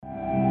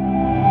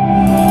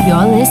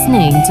You're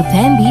listening to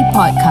Plan B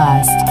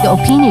Podcast. The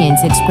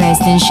opinions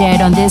expressed and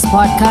shared on this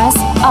podcast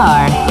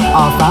are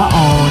of our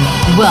own.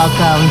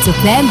 Welcome to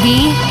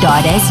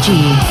PlanB.sg.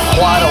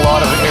 Quite a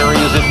lot of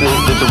areas that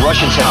the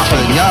Russians have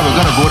taken. Yeah, we're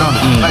gonna go down.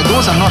 Like,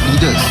 those are not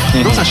leaders.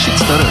 Those are shit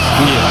stirrers.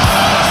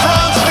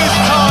 France this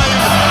time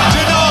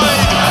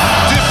denied,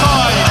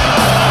 defied.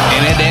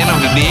 And at the end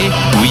of the day,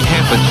 we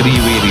have a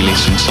three-way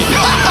relationship.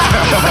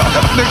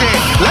 Okay,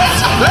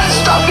 let's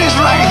stop this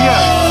right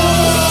here.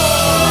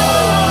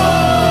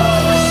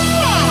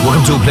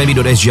 Welcome to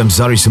PlanB.sg. I'm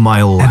Zari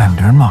Sumail. And I'm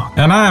Dharma.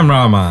 And I am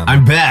Rahman.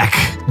 I'm back.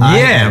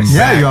 Yes.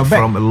 Yeah, you are back.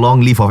 From a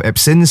long leave of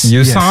absence.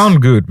 You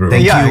sound good, bro.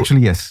 Thank you.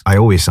 Actually, yes. I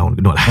always sound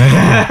good. No,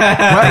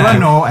 Well,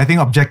 no, I think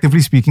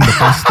objectively speaking, the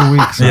past 2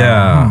 weeks.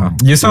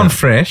 You sound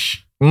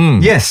fresh.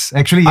 Yes,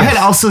 actually, yes. I had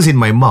ulcers in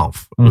my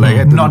mouth.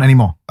 Not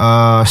anymore.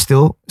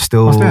 Still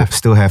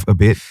have a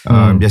bit.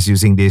 Just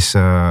using this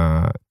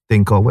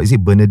thing called, what is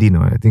it,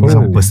 Bernardino? I think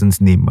some person's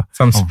name.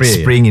 Some spray.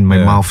 Spraying in my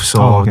mouth.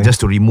 So just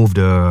to remove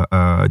the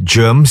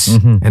germs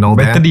and all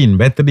Betadine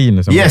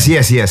or something.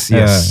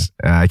 Yes.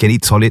 I can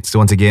eat solids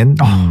once again.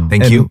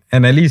 Thank you.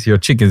 And at least your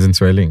cheek isn't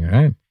swelling,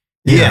 right?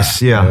 Yes.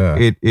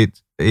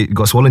 It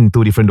got swollen in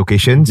 2 different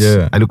locations.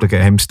 Yeah. I look like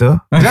a hamster.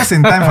 Just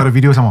in time for the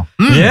video some more.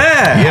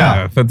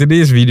 Yeah. For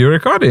today's video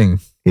recording.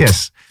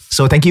 Yes.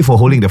 So thank you for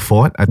holding the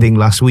fort. I think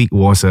last week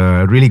was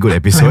a really good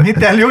episode. Let me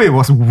tell you, it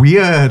was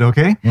weird,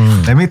 okay?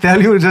 Let me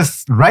tell you,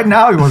 just right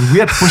now, it was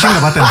weird pushing the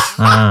buttons.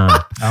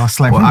 I was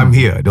like, well, I'm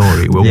here. Don't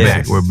worry.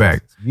 We're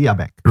back. We are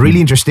back. Really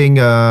interesting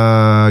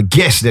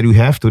guest that we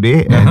have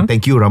today. And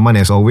thank you, Rahman,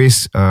 as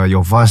always.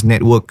 Your vast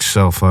networks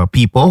of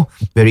people.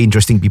 Very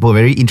interesting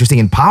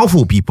and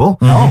powerful people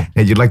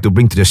that you'd like to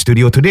bring to the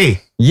studio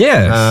today.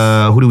 Yes.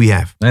 Who do we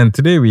have? And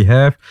today we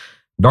have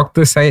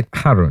Dr. Syed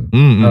Harun,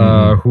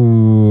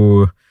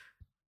 who...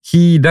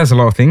 He does a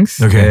lot of things,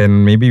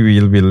 and maybe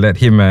we'll let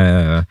him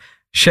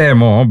share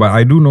more. But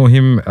I do know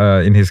him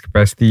in his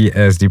capacity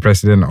as the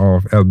president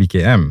of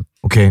LBKM.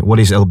 Okay, what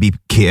is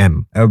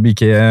LBKM?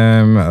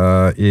 LBKM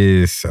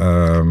is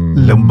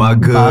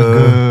Lembaga.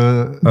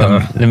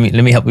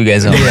 Let me help you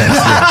guys out.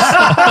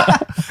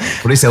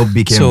 What is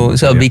LBKM?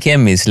 So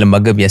LBKM is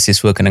Lembaga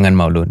Beasiswa Kenangan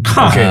Maulud.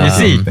 Okay, you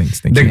see,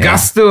 thanks, the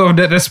gusto of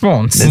that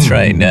response. That's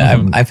right.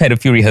 I've had a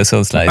few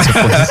rehearsals, I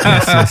suppose.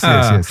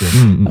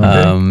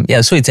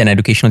 Yes. So it's an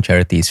educational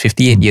charity. It's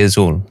 58 years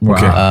old.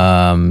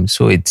 Wow.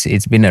 So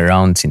it's been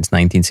around since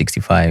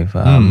 1965.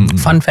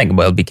 Fun fact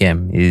about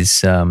LBKM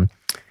is,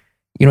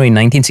 in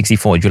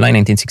 1964, July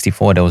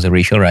 1964, there was a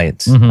racial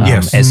riots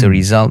as a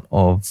result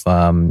of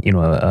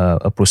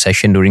a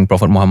procession during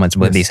Prophet Muhammad's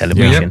birthday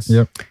celebration.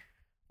 Yep.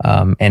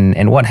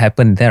 And what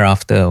happened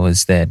thereafter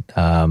was that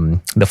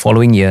the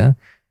following year,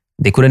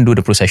 they couldn't do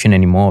the procession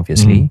anymore,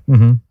 obviously.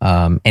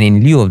 And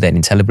in lieu of that,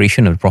 in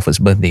celebration of the Prophet's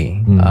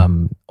birthday,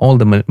 all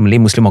the Malay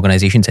Muslim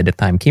organizations at the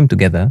time came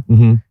together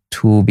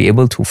to be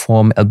able to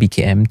form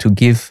LBKM to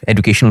give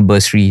educational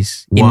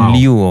bursaries in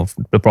lieu of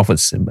the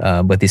Prophet's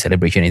birthday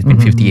celebration. It's been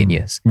 58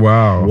 years.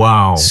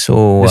 Wow.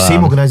 So the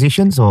same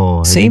organizations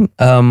or? Same.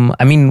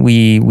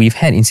 We've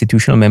had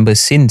institutional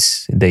members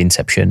since the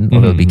inception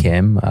of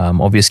LBKM.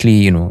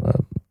 Obviously,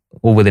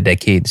 over the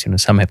decades,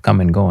 some have come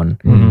and gone.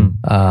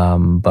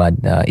 But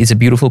it's a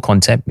beautiful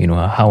concept.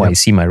 How I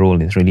see my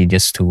role is really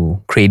just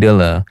to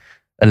cradle a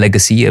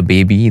legacy, a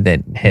baby that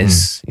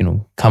has,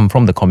 come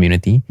from the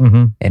community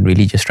and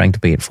really just trying to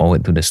pay it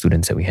forward to the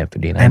students that we have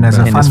today. And as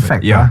a fun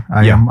fact,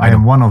 I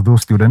am one of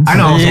those students. I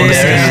know.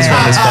 It's one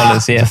of the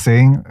scholars, Just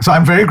saying. So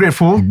I'm very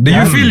grateful. Do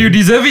you feel you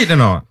deserve it or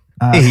not?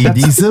 Hey, you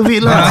deserve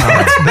it lah.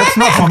 That's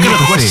not for me to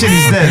question say.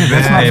 is that?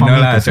 That's not for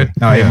me to say.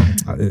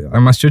 I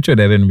must chucho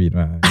Darren beat.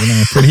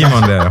 Put him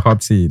on the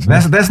hot seat.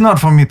 That's not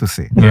for me to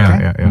say.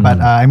 Yeah.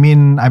 But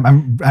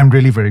I'm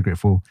really very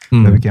grateful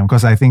that we came,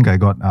 because I think I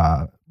got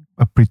a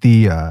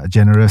pretty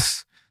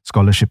generous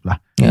scholarship lah.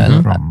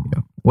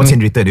 What's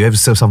in return? Do you have to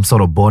serve some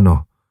sort of bond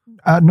or?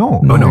 No,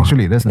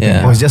 actually, that's the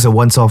thing. Or it's just a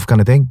once-off kind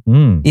of thing?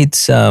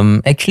 It's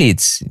actually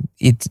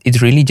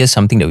it's really just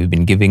something that we've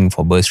been giving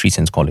for bursaries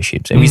and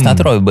scholarships. And we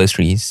started out with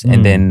bursaries,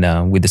 and then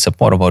with the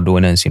support of our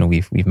donors,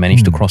 we've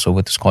managed to cross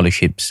over to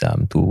scholarships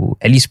to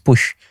at least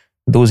push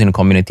those in the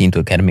community into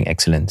academic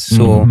excellence.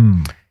 So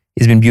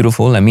it's been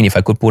beautiful. I mean, if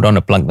I could put on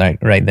a plug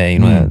right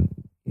there,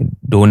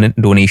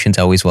 donations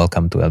are always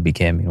welcome to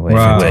LBKM.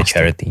 We're a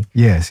charity.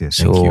 Yes.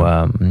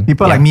 So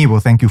people like me will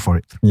thank you for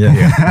it.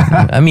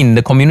 I mean,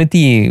 the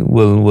community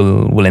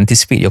will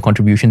anticipate your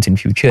contributions in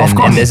future,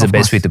 and that's the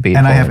best way to pay it.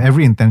 And I have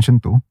every intention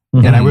to,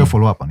 and I will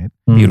follow up on it.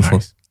 Beautiful.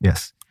 Nice.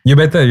 Yes.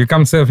 You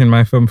come serve in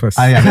my firm first.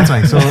 Yeah, that's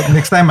right. So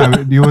next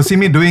time you will see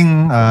me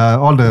doing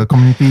all the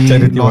community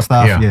charity law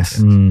stuff. Yeah.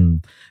 Yes.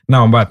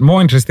 Now, but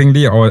more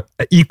interestingly, or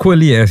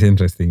equally as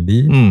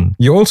interestingly,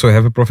 you also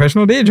have a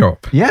professional day job.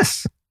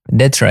 Yes.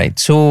 That's right.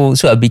 So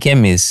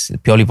LBKM is a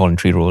purely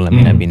voluntary role. I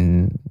mean, I've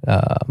been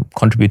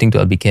contributing to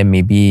LBChem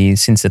maybe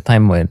since the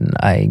time when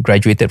I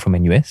graduated from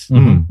NUS.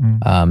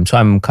 So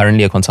I'm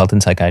currently a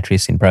consultant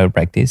psychiatrist in private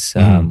practice.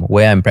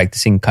 Where I'm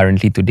practicing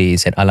currently today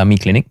is at Alami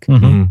Clinic.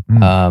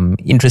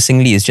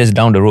 Interestingly, it's just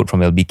down the road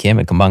from LBChem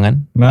at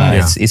Kembangan.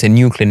 It's a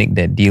new clinic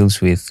that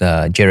deals with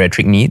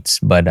geriatric needs,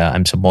 but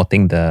I'm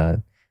supporting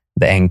the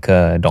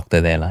anchor doctor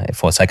there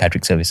for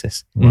psychiatric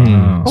services.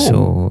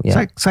 So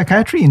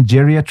psychiatry in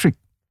geriatric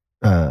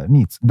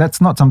needs.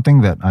 That's not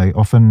something that I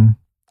often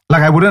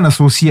I wouldn't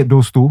associate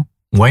those two.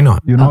 Why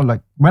not?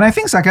 Like when I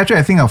think psychiatry,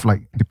 I think of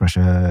like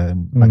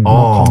depression, like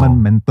more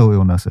common mental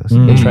illnesses.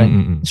 That's right.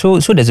 So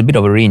there's a bit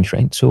of a range,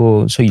 right?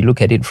 So you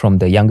look at it from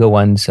the younger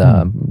ones.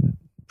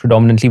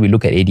 Predominantly, we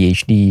look at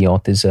ADHD,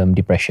 autism,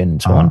 depression,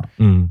 and so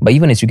on. But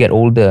even as you get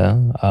older,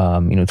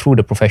 through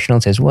the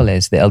professionals as well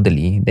as the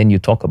elderly, then you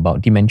talk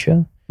about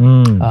dementia,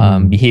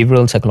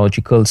 behavioral,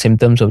 psychological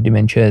symptoms of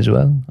dementia as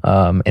well.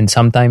 And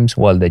sometimes,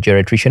 while the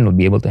geriatrician will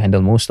be able to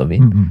handle most of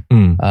it,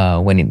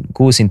 when it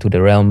goes into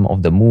the realm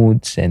of the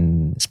moods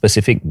and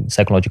specific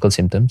psychological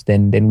symptoms,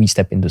 then we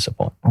step into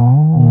support.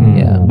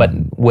 But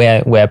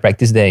where I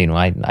practice there,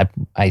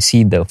 I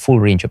see the full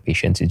range of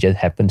patients. It just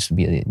happens to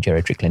be a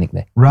geriatric clinic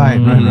there. Right.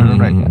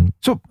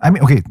 So,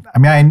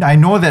 I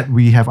know that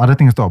we have other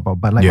things to talk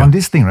about, but on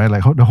this thing, right,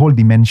 like the whole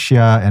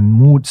dementia and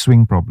mood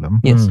swing problem.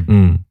 Yes.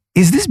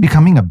 Is this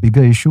becoming a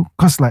bigger issue?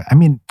 Because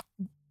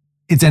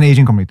it's an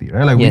aging community,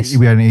 right? Like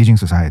we are an aging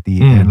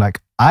society, and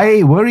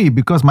I worry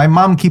because my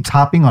mom keeps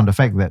harping on the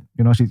fact that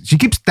she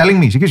keeps telling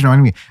me, she keeps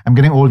reminding me, I'm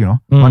getting old.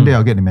 One day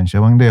I'll get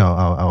dementia. One day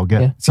I'll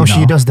get. Yeah. So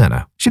she does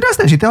that. She does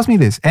that. She tells me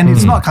this, and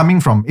it's not coming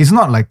from. It's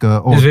not like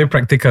it's very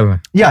practical.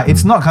 Yeah,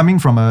 it's not coming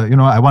from a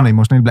I want to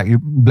emotionally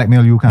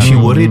blackmail you kind. She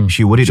worried.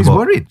 She's about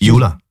worried. You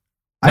lah.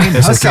 I mean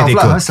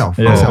herself.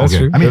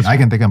 Okay. I mean I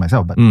can take care of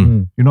myself, but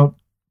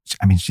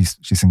she's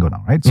single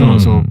now, right?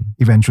 So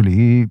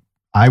eventually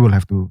I will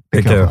have to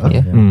take care of her.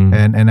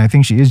 And I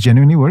think she is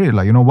genuinely worried.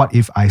 Like, what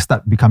if I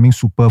start becoming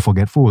super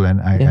forgetful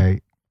and I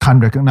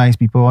can't recognize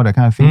people, all that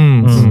kind of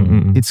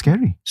thing. It's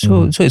scary.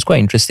 So it's quite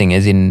interesting,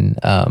 as in,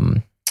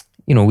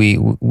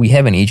 we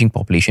have an aging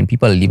population.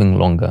 People are living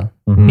longer.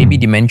 Maybe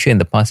dementia in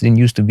the past didn't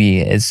used to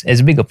be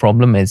as big a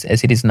problem as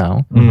it is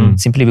now,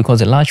 simply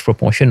because a large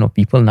proportion of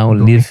people now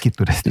live to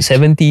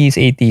 70s,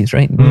 80s,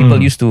 right?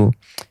 People used to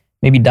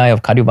maybe die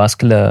of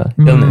cardiovascular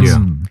illness.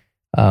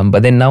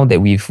 But then now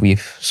that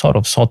we've sort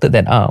of sorted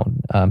that out,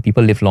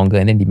 people live longer,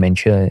 and then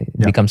dementia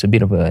becomes a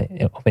bit of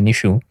an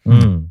issue.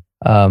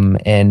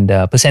 And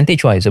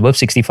percentage-wise, above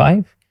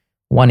 65,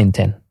 1 in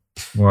 10.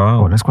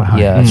 Wow, that's quite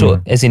high. Yeah,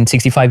 so as in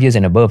 65 years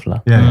and above,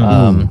 lah.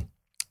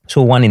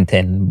 So 1 in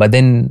 10. But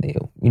then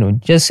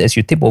just as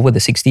you tip over the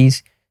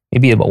 60s,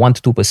 maybe about 1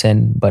 to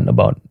 2%. But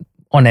about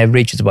on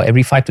average, it's about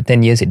every 5 to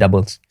 10 years it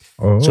doubles.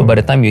 So by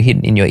the time you hit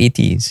in your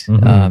 80s,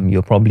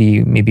 you're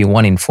probably maybe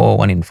 1 in 4,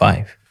 1 in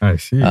 5. I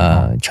see.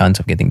 Chance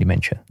of getting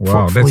dementia.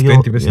 Wow, that's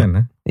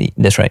 20%.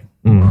 That's right.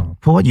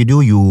 For what you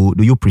do,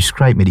 do you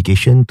prescribe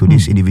medication to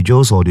these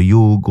individuals, or do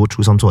you go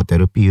through some sort of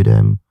therapy with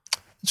them?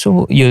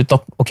 So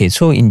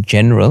so in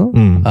general,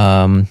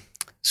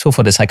 so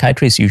for the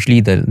psychiatrists,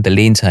 usually the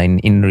lanes are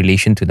in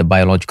relation to the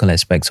biological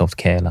aspects of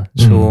care.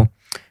 So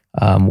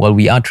while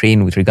we are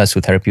trained with regards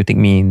to therapeutic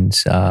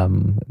means,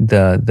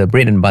 the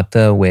bread and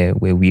butter where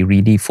we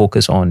really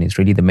focus on is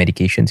really the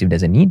medications if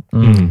there's a need.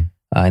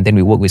 And then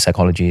we work with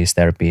psychologists,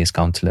 therapists,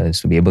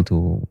 counselors to be able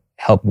to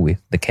help with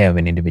the care of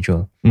an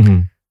individual.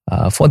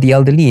 For the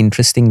elderly,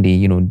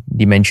 interestingly,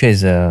 dementia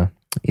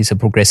is a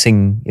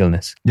progressing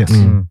illness. Yes.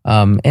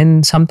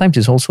 And sometimes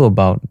it's also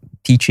about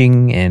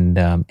teaching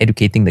and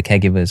educating the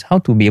caregivers how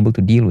to be able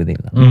to deal with it.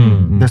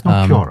 There's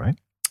no cure, right?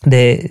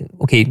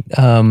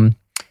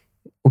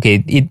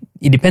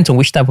 It depends on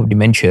which type of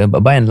dementia,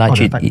 but by and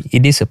large,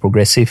 it is a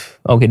progressive.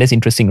 Okay, that's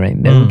interesting,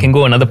 right? Then we can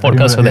go another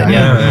podcast for that.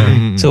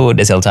 Yeah. So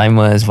there's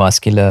Alzheimer's,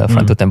 vascular,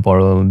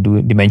 frontotemporal,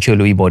 dementia,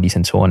 Lewy bodies,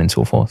 and so on and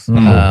so forth.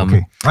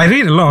 I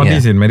read a lot of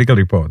these in medical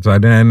reports. I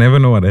never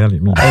know what the hell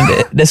it means.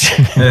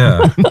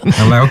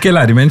 I'm like, okay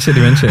lah, dementia.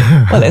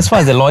 Well, as far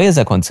as the lawyers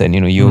are concerned,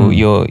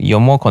 you're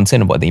more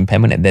concerned about the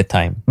impairment at that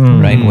time,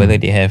 right? Whether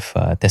they have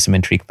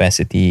testamentary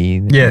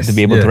capacity to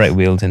be able to write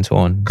wills and so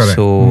on. Correct.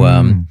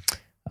 So.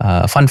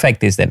 Fun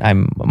fact is that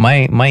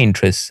my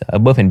interest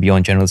above and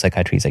beyond general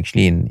psychiatry is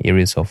actually in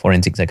areas of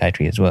forensic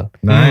psychiatry as well.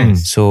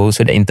 Nice. So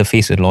the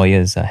interface with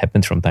lawyers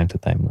happens from time to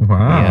time. Wow.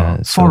 Yeah,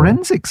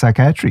 forensic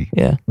psychiatry.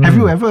 Yeah. Have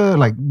you ever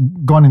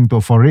gone into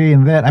a foray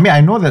in that? I mean,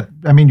 I know that.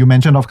 I mean, you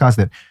mentioned off cast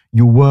that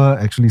you were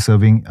actually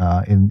serving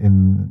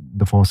in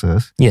the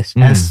forces. Yes.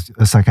 As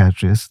a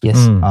psychiatrist.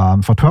 Yes.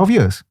 For 12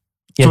 years.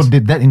 Yes. So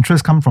did that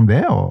interest come from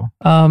there, or?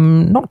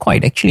 Not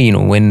quite. Actually,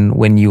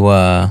 when you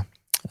are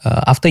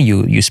after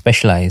you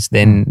specialize,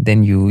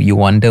 then you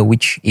wonder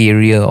which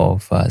area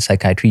of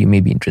psychiatry you may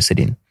be interested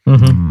in.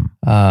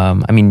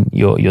 I mean,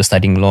 you're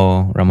studying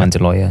law. Raman's a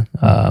lawyer.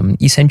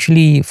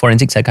 Essentially,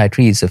 forensic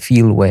psychiatry is a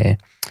field where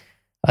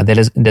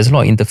there's a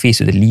lot of interface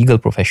with the legal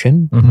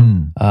profession.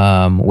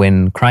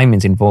 When crime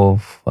is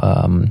involved,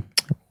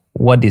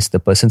 what is the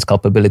person's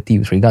culpability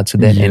with regards to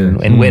that,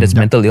 and where does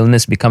mental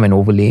illness become an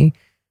overlay,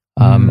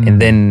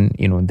 and then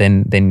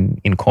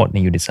then in court,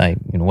 then you decide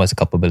what's the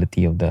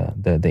culpability of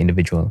the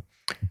individual.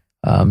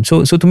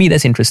 So to me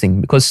that's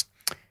interesting, because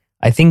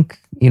I think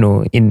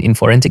in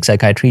forensic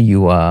psychiatry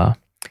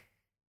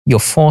you're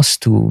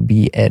forced to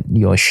be at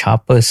your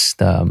sharpest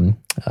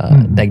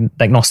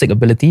diagnostic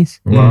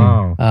abilities.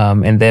 Wow.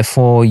 And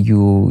therefore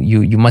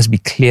you must be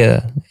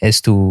clear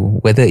as to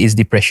whether it's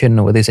depression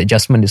or whether it's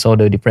adjustment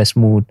disorder, depressed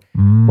mood,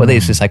 whether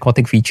it's the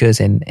psychotic features,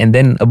 and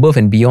then above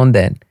and beyond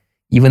that,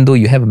 even though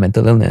you have a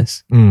mental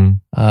illness,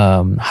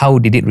 how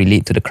did it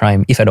relate to the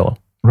crime, if at all?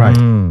 Right.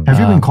 Have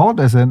you been called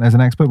as an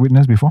expert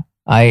witness before?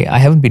 I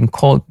haven't been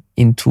called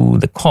into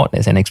the court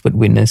as an expert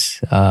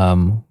witness. I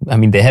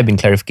mean, there have been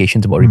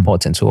clarifications about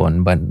reports and so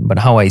on, but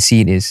how I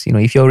see it is,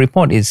 if your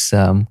report is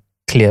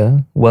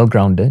clear,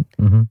 well-grounded,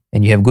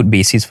 and you have good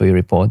basis for your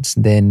reports,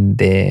 then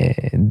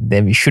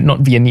there should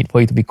not be a need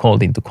for you to be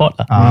called into court.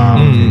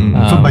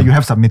 But you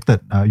have submitted,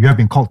 you have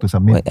been called to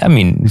submit. I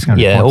mean, these kind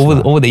of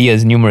reports, over the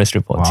years, numerous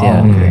reports.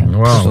 Wow, okay.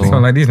 Wow. So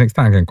like this, next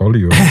time I can call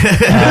you.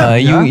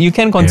 You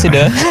can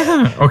consider.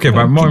 Okay,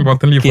 but more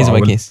importantly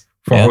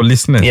for our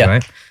listeners,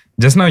 right?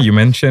 Just now you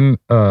mentioned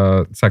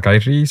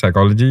psychiatry,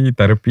 psychology,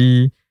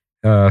 therapy.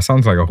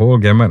 Sounds like a whole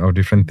gamut of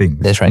different things.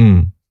 That's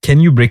right.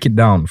 Can you break it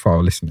down for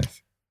our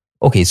listeners?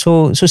 Okay,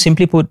 so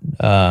simply put,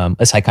 a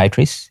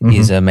psychiatrist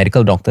is a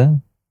medical doctor,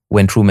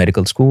 went through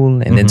medical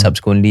school, and then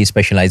subsequently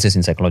specializes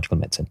in psychological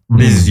medicine.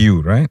 This is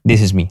you, right?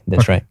 This is me.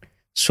 That's right.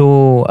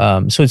 So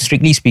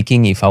strictly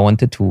speaking, if I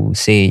wanted to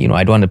say,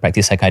 I don't want to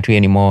practice psychiatry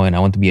anymore and I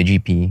want to be a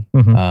GP,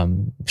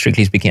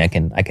 strictly speaking, I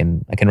can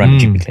run a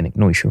GP clinic,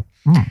 no issue.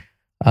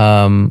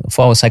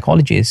 For our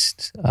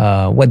psychologists,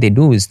 what they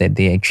do is that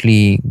they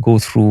actually go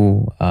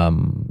through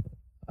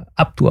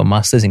up to a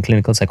master's in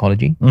clinical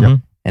psychology,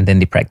 and then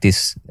they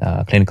practice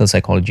clinical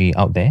psychology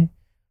out there.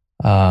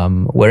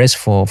 Whereas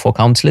for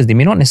counselors, they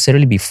may not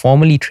necessarily be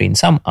formally trained.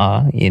 Some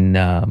are in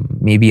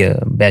maybe a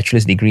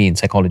bachelor's degree in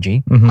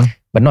psychology,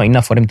 but not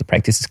enough for them to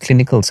practice as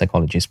clinical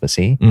psychologists per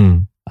se.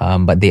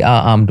 But they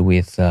are armed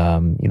with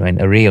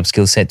an array of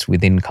skill sets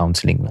within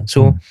counselling.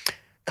 So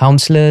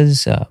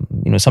counselors,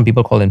 some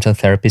people call themselves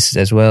therapists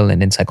as well,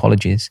 and then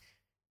psychologists.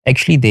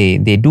 Actually,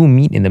 they do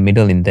meet in the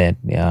middle in that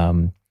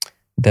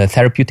the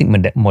therapeutic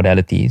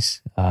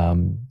modalities.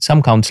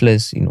 Some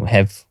counselors,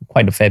 have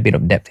quite a fair bit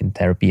of depth in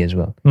therapy as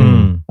well.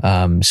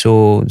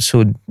 So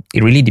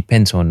it really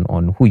depends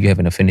on who you have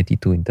an affinity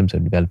to in terms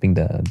of developing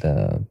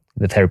the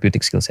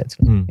therapeutic skill sets.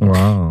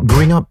 Wow.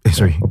 Growing up,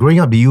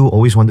 do you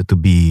always wanted to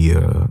be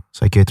a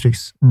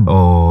psychiatrist,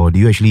 or do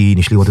you actually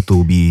initially wanted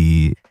to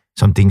be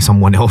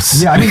someone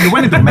else? Yeah, I mean, you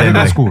went into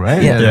medical school,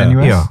 right?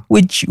 Yeah.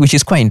 Which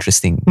is quite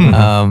interesting.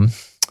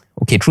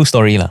 Okay, true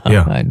story lah.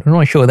 Yeah. I'm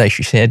not sure that I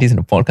should share this in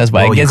a podcast,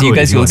 but I guess you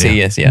guys will say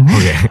yes. Yeah.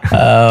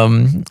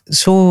 Okay.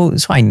 So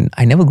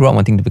I never grew up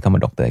wanting to become a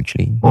doctor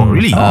actually. Oh,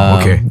 really?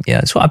 Okay.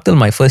 Yeah. So up till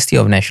my first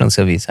year of national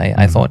service,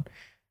 I thought,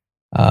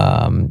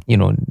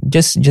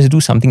 just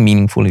do something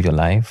meaningful with your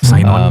life.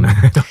 Sign on.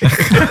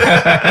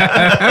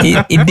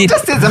 It did.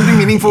 Just did something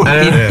meaningful.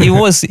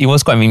 It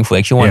was quite meaningful.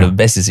 Actually, one of the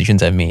best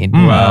decisions I've made.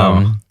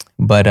 Wow.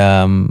 But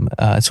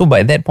so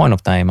by that point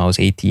of time, I was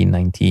 18,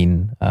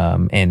 19,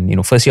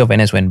 and first year of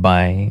NS went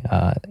by.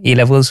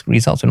 A-levels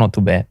results were not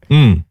too bad.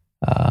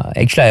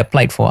 Actually, I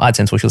applied for arts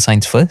and social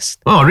science first.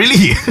 Oh,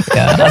 really?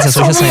 Yeah, arts and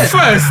social science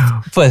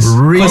first.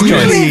 Really? First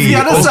choice. The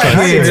other side.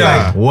 Right?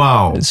 Yeah.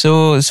 Wow.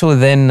 So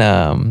then,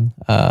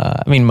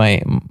 I mean,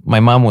 my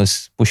mom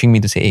was pushing me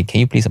to say, "Hey,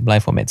 can you please apply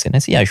for medicine?" I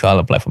said, "Yeah, sure, I'll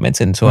apply for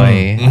medicine." So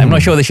I'm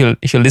not sure that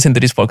she'll listen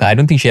to this podcast. I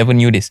don't think she ever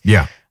knew this.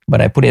 Yeah. But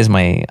I put it as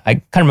I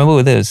can't remember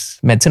whether it was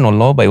medicine or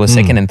law, but it was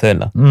second and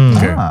third.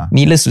 Okay.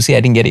 Needless to say,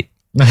 I didn't get it.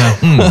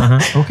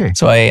 Okay.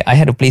 So I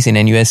had a place in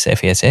NUS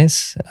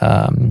FASS.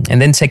 And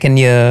then second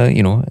year,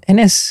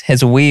 NS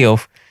has a way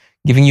of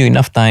giving you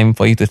enough time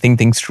for you to think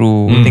things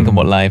through, think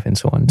about life and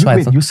so on. So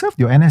I thought, you served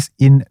your NS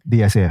in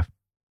the SAF?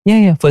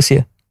 Yeah, first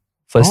year.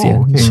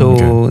 Okay.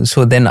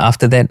 So then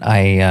after that,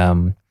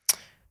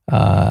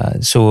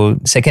 so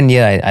second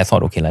year, I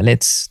thought, okay,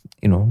 let's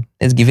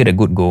give it a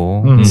good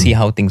go, see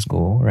how things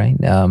go, right?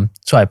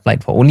 So I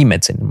applied for only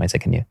medicine in my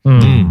second year.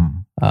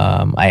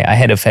 I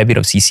had a fair bit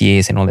of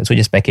CCAs and all that, so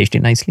just packaged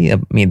it nicely. I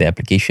made the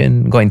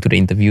application, got into the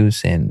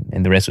interviews, and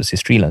the rest was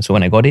history. So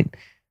when I got it,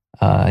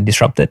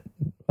 disrupted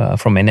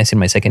from NS in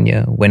my second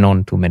year, went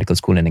on to medical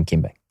school and then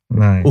came back.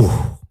 Nice.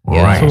 Oh,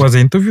 Yeah. right. So was the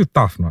interview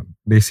tough? Not?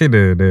 They say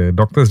the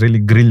doctors really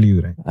grill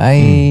you,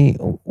 right?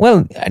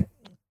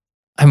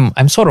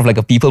 I'm sort of like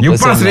a people You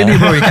person. passed already,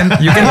 bro. You can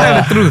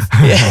tell the truth.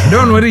 Yeah.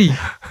 Don't worry.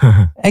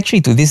 Actually,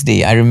 to this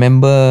day, I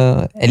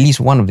remember at least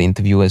one of the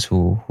interviewers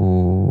who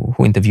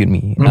interviewed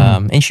me,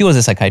 and she was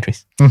a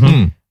psychiatrist.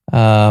 And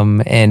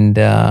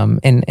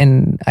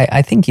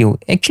I think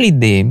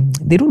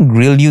they don't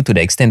grill you to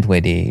the extent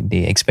where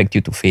they expect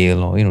you to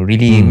fail or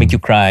really make you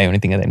cry or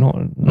anything like that. No,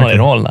 not at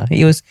all.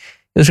 It was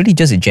really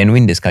just a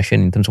genuine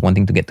discussion in terms of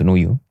wanting to get to know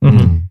you.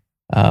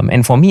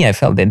 And for me, I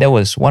felt that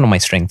was one of my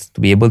strengths,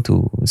 to be able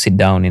to sit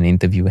down in an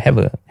interview, have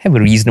a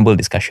reasonable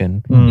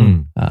discussion.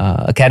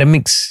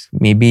 Academics,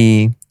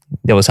 maybe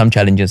there were some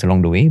challenges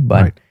along the way,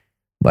 but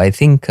I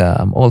think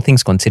all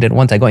things considered,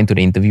 once I got into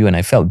the interview and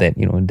I felt that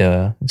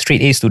the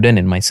straight A student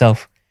and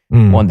myself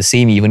were on the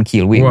same even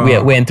keel.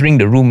 We're entering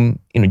the room,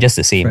 just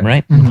the same,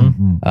 right?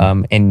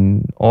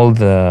 And all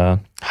the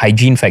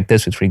hygiene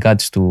factors with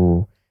regards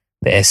to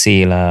the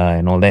essay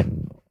and all that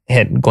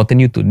had gotten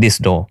you to this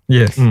door.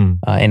 Yes.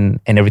 And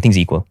everything's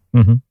equal.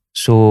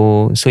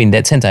 So in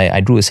that sense, I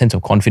drew a sense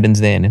of confidence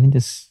there, and then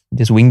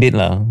just winged it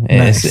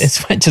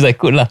as much as I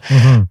could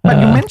But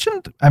you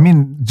mentioned,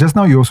 just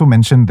now you also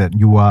mentioned that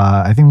you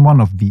are, I think,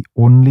 one of the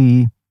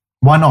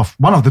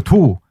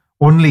two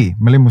only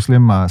Malay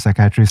Muslim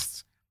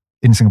psychiatrists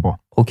in Singapore.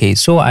 Okay,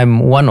 so I'm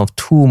one of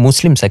two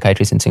Muslim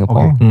psychiatrists in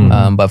Singapore,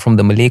 but from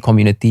the Malay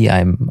community,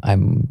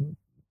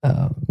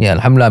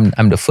 alhamdulillah,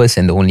 I'm the first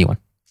and the only one.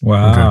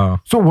 Wow.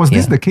 Okay. So was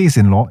this the case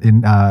in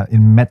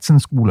medicine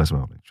school as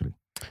well, actually?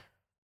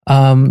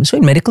 So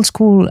in medical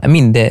school,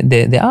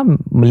 there are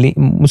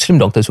Muslim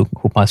doctors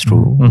who pass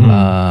through.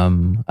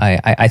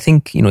 I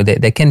think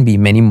there can be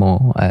many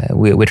more.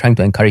 We're trying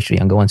to encourage the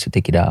younger ones to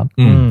take it up.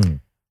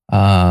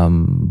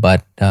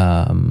 But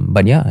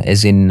yeah,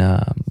 as in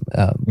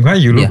why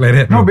you look like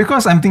that? No,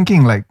 because I'm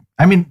thinking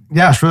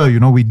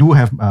sure, we do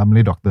have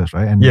Malay doctors,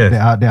 right? And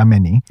there are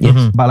many.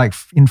 But like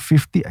in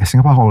 50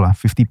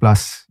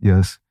 plus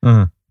years,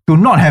 to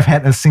not have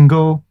had a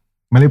single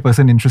Malay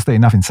person interested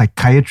enough in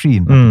psychiatry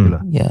in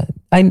particular. Yeah,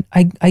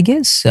 I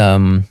guess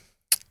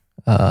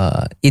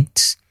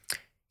it's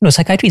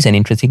psychiatry is an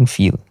interesting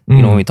field.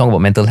 When we talk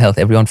about mental health,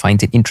 everyone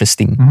finds it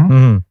interesting.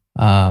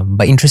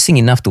 But interesting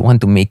enough to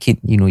want to make it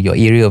your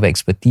area of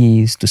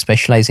expertise, to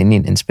specialize in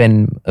it and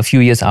spend a few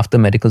years after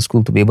medical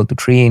school to be able to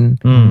train,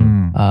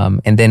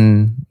 and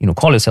then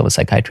call yourself a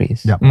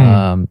psychiatrist.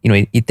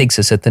 It takes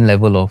a certain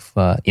level of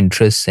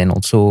interest and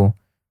also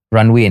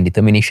runway and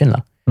determination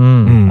lah.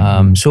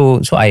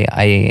 So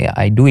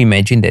I do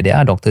imagine that there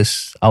are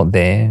doctors out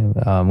there,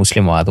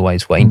 Muslim or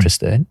otherwise, who are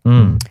interested.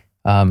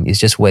 It's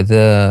just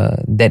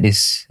whether that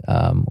is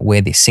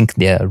where they sink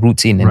their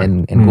roots in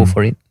and go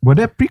for it. Were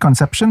there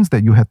preconceptions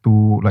that you had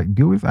to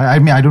deal with?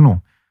 I don't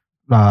know.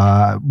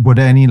 Were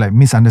there any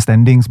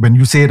misunderstandings when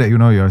you say that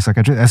you're a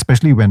psychiatrist,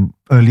 especially when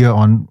earlier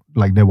on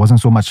there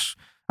wasn't so much,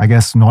 I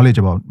guess, knowledge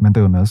about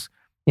mental illness?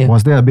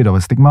 Was there a bit of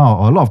a stigma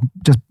or a lot of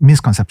just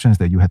misconceptions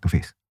that you had to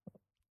face?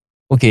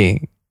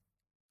 Okay,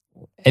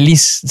 at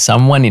least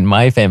someone in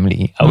my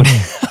family, I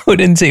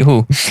wouldn't say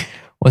who,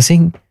 was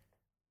saying,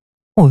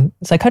 "Oh,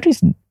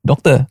 psychiatrist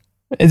doctor."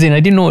 As in,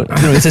 I didn't know.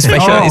 It's a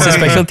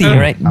specialty,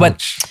 right?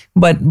 But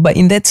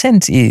in that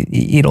sense,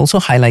 it also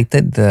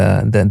highlighted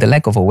the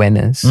lack of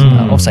awareness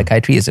of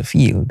psychiatry as a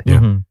field.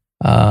 And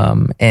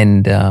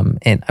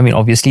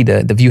obviously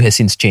the view has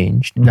since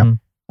changed.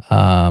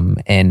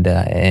 And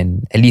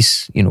at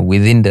least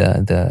within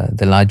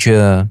the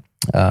larger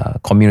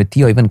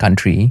community or even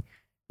country,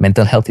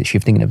 mental health is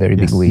shifting in a very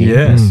big way.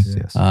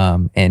 Yes.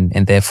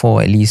 And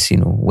therefore, at least,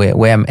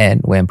 where I'm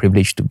at, where I'm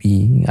privileged to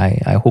be,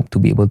 I hope to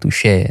be able to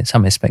share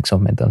some aspects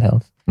of mental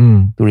health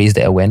to raise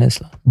the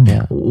awareness.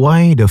 Yeah.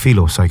 Why the field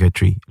of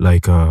psychiatry?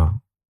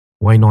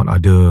 Why not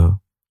other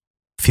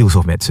fields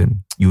of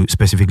medicine? You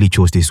specifically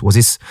chose this. Was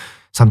this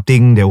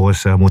something that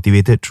was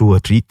motivated through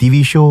a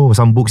TV show or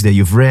some books that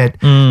you've read?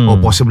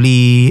 Or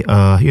possibly,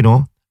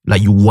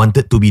 you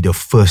wanted to be the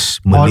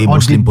first Malay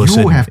Muslim person?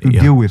 Or did you have to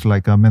deal with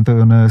a mental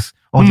illness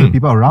or the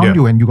people around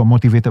you and you got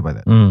motivated by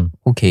that?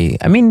 Okay.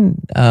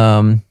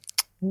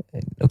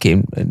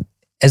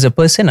 As a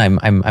person,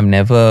 I'm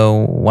never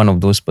one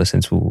of those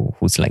persons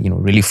who's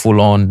really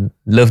full on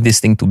love this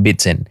thing to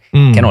bits and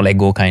cannot let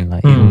go kind.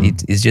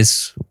 It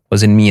just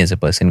wasn't me as a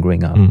person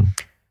growing up.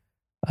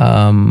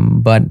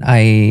 But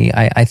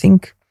I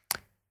think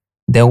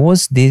there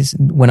was this,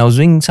 when I was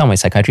doing some of my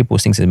psychiatry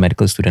postings as a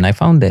medical student, I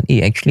found that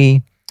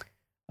actually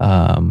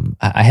I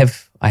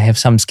have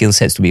some skill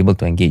sets to be able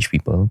to engage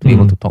people, to be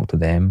able to talk to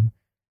them.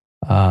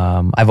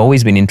 I've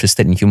always been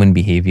interested in human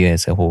behavior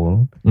as a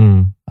whole.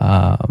 And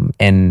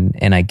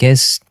I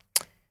guess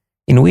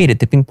in a way the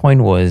tipping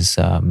point was,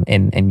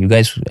 and you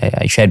guys,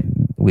 I shared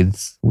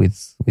with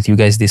you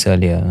guys this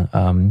earlier,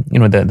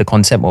 the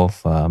concept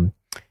of,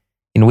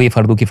 in a way,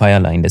 fardu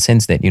kifayah, in the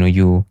sense that,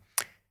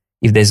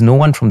 if there's no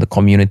one from the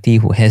community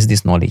who has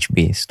this knowledge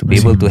base to be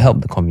able to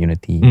help the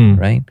community,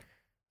 right?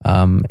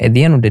 At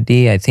the end of the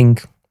day, I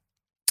think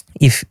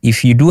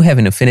if you do have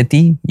an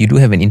affinity, you do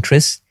have an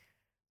interest,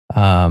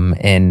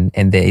 and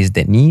there is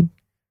that need,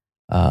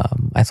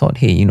 I thought,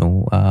 hey,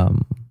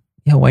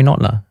 why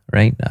not lah,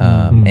 right?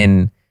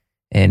 And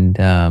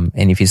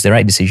if it's the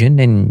right decision,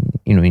 then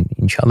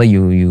inshallah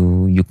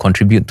you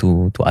contribute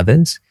to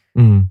others.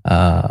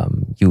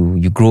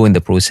 You grow in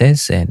the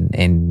process,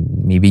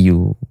 and maybe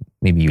you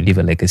leave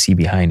a legacy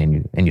behind,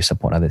 and you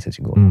support others as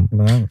you go.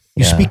 Nice.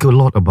 You speak a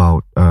lot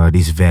about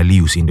these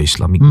values in the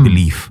Islamic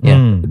belief.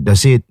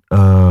 Does it?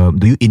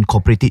 Do you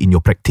incorporate it in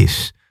your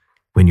practice?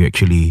 when you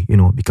actually,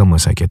 become a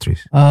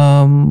psychiatrist?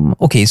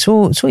 Okay,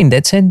 so in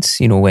that sense,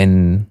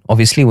 when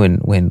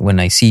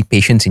I see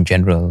patients in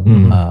general,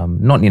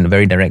 not in a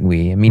very direct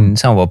way. I mean,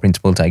 some of our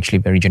principles are actually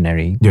very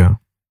generic. Yeah.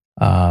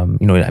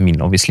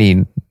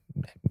 Obviously,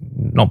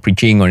 not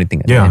preaching or anything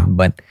like that.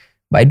 But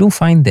I do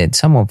find that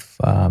some of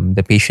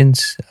the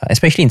patients,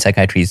 especially in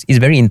psychiatry, is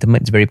very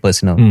intimate. It's very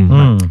personal.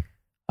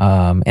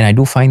 And I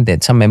do find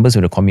that some members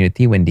of the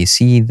community, when they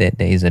see that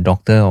there is a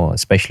doctor or a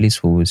specialist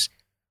who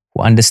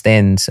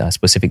understands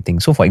specific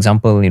things. So, for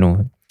example,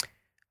 in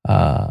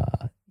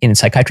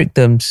psychiatric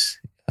terms,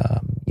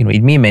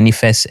 it may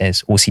manifest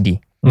as OCD.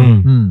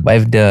 But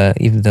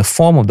if the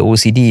form of the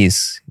OCD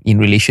is in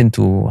relation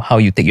to how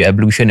you take your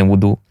ablution and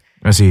wudu,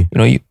 I see.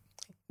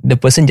 The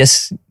person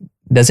just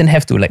doesn't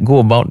have to go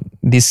about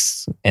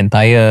this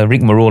entire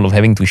rigmarole of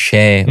having to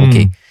share.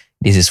 Okay,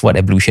 this is what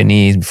ablution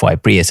is before I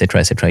pray,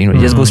 etc., etc.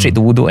 Just go straight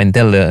to wudu and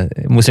tell the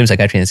Muslim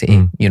psychiatrist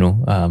and say,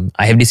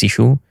 I have this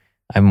issue.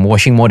 I'm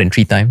washing more than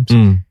 3 times.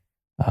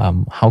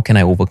 How can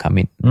I overcome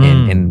it?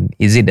 And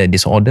is it a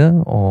disorder,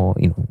 or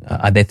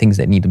are there things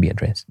that need to be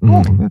addressed?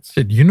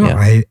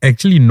 I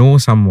actually know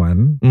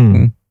someone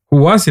who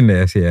was in the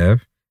SAF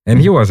and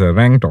he was a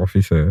ranked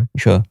officer.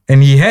 Sure.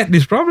 And he had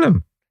this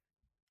problem.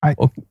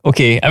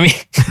 Okay, there's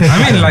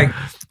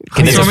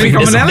so many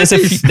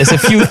commonalities. There's a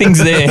few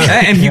things there.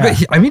 And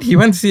he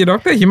went to see a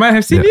doctor. He might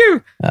have seen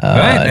you,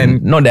 right?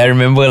 And not that I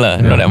remember, Not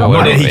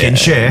that he can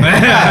share.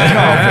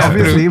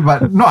 Obviously,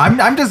 but no,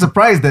 I'm just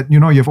surprised that you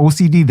have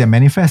OCD that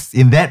manifests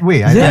in that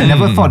way. I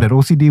never thought that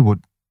OCD would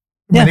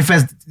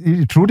manifest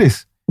through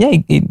this. Yeah,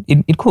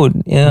 it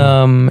could.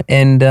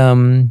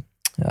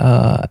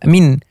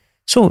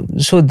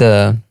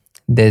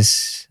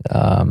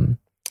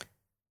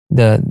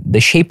 The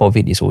shape of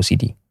it is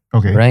OCD.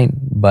 Okay. Right?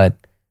 But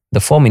the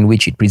form in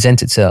which it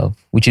presents itself,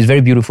 which is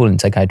very beautiful in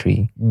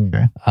psychiatry,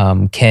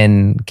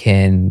 can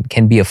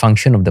be a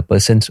function of the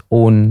person's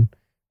own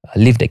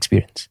lived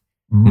experience.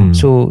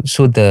 So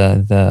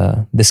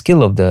the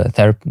skill of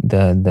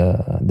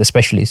the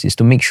specialist is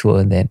to make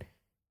sure that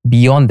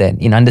beyond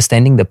that, in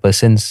understanding the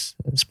person's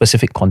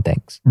specific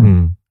context,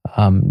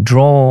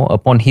 draw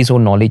upon his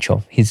own knowledge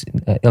of his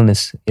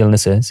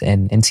illnesses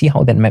and see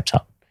how that maps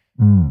out.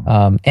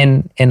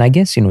 And I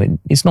guess,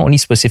 it's not only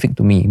specific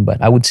to me,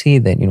 but I would say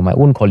that, my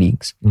own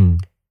colleagues,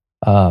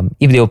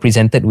 if they were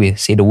presented with,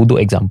 say, the wudu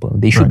example,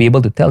 they should be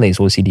able to tell that it's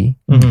OCD.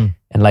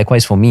 And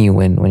likewise for me,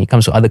 when it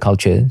comes to other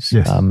cultures,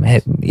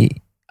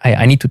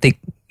 I need to take,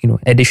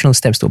 additional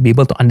steps to be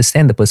able to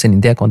understand the person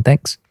in their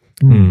context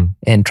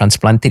and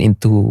transplant it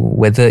into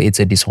whether it's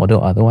a disorder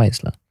or otherwise.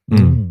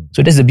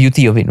 So that's the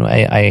beauty of it.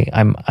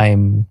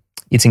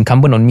 It's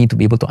incumbent on me to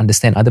be able to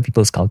understand other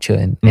people's culture,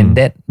 and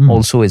that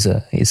also is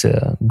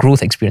a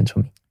growth experience for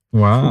me.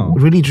 Wow.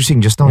 Really interesting.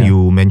 Just now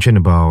you mentioned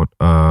about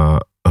a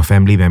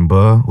family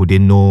member who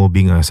didn't know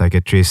being a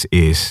psychiatrist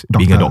is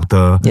being a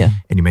doctor. Yeah.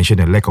 And you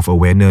mentioned a lack of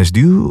awareness.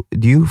 Do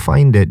you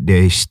find that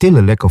there is still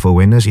a lack of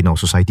awareness in our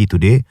society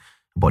today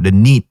about the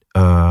need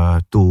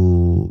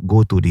to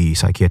go to the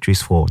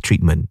psychiatrist for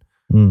treatment?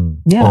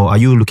 Yeah. Or are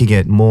you looking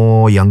at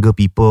more younger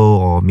people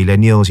or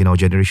millennials in our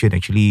generation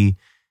actually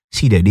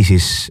see that this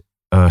is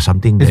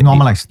something it's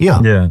normalized?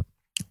 Yeah.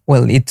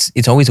 Well,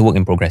 it's always a work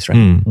in progress,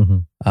 right?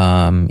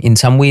 In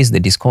some ways, the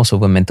discourse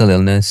over mental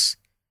illness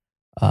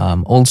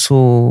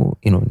also,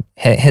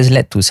 has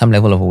led to some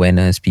level of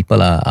awareness.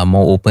 People are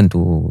more open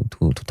to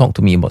talk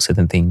to me about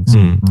certain things.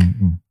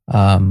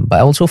 But I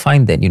also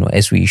find that,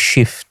 as we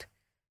shift,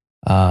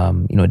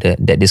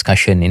 that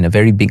discussion in a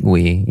very big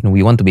way,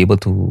 we want to be able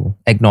to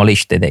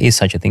acknowledge that there is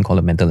such a thing called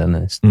a mental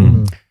illness.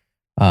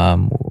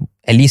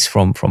 At least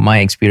from my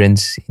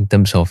experience in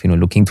terms of,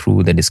 looking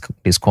through the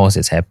discourse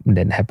that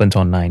happens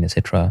online,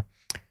 etc.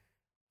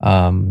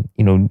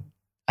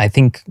 I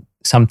think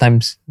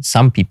sometimes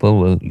some people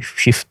will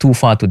shift too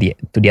far to the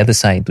other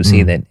side to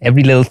say that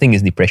every little thing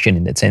is depression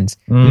in that sense.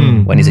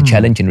 When it's a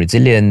challenge in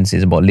resilience,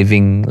 it's about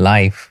living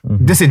life.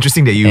 That's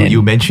interesting that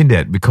you mentioned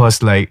that, because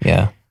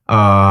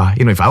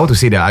if I were to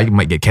say that, I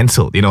might get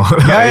cancelled,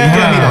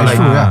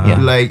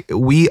 Like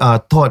we are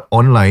taught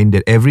online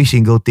that every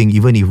single thing,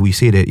 even if we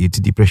say that it's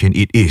depression,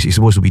 it's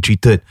supposed to be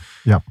treated.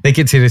 Yeah. Take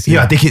it seriously.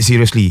 Yeah, take it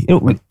seriously.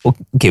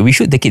 We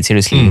should take it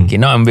seriously. Okay,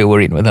 now I'm a bit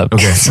worried about that.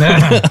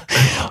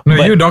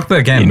 Okay. You doctor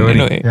again.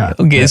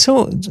 Okay,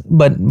 so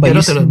but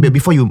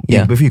before you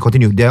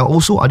continue, there are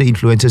also other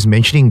influencers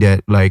mentioning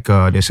that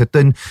there's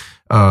certain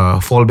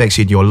fallbacks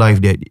in your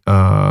life that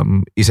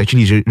is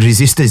actually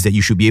resistance, that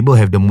you should be able to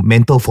have the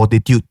mental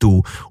fortitude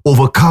to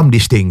overcome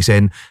these things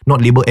and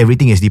not label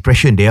everything as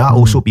depression. There are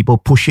also people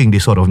pushing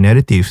this sort of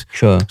narratives.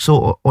 Sure.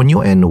 So on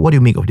your end, what do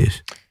you make of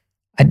this?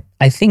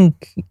 I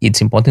think it's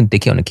important to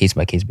take it on a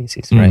case-by-case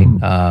basis, right?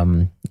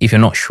 If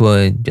you're not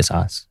sure, just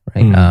ask,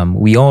 right?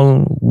 We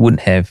all would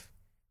have,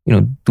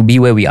 to be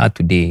where we are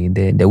today,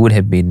 there would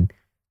have been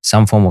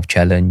some form of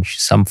challenge,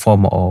 some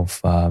form of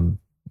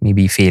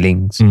maybe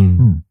failings.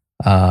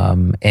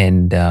 And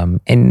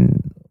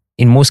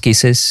in most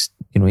cases,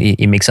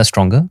 it makes us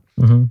stronger.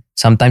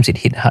 Sometimes it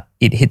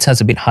hits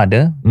us a bit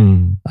harder.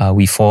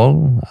 We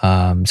fall.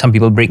 Some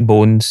people break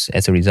bones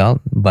as a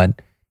result.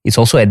 But it's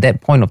also at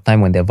that point of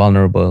time when they're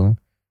vulnerable.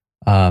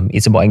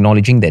 It's about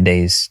acknowledging that there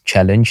is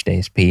challenge, there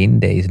is pain,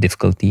 there is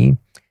difficulty,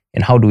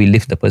 and how do we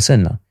lift the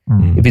person?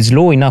 If it's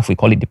low enough, we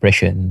call it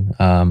depression.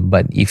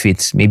 But if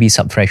it's maybe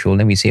sub-threshold,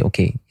 then we say,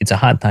 okay, it's a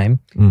hard time.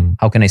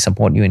 How can I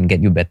support you and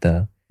get you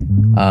better?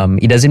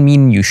 It doesn't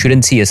mean you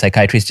shouldn't see a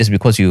psychiatrist just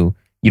because you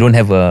don't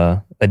have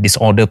a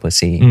disorder per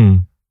se.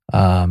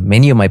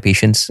 Many of my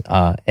patients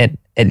are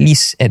at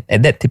least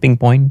at that tipping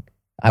point.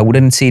 I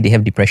wouldn't say they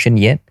have depression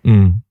yet,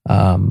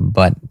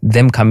 but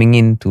them coming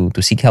in to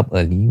seek help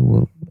early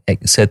will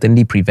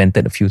certainly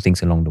prevented a few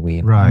things along the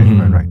way.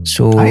 Right.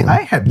 So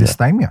I had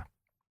dysthymia.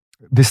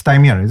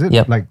 Dysthymia, is it?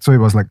 Yep. Like, so it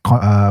was like,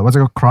 what's it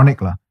called? Chronic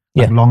lah.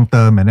 Like long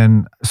term. And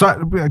then,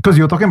 because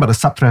you were talking about the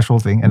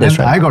sub-threshold thing. And That's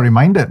then right. I got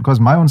reminded, because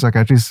my own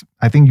psychiatrist,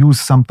 I think,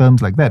 used some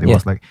terms like that. It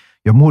was like,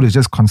 your mood is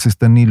just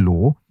consistently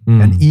low.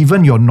 And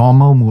even your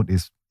normal mood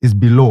is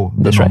below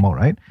the That's normal,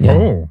 right?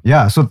 Oh.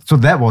 Yeah. So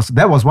that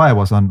was why I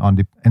was on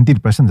the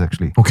antidepressants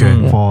actually.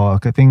 Okay. For,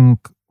 I think,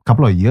 a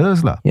couple of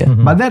years lah.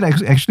 But that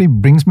actually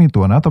brings me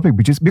to another topic,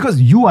 which is because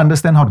you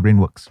understand how the brain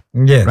works.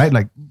 Yes. Right?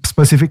 Like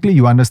specifically,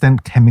 you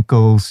understand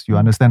chemicals, you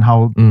understand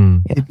how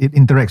it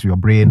interacts with your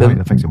brain, how it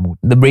affects your mood.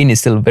 the brain is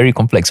still a very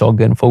complex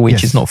organ for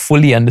which is not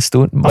fully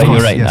understood. But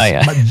you're right.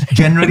 Yes. But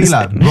generally,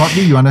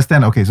 broadly, you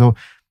understand, okay, so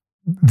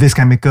this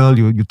chemical,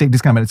 you take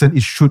this kind of medicine,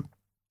 it should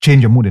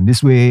change your mood in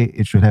this way,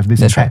 it should have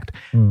this impact.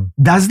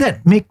 Does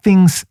that make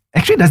things,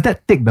 actually, does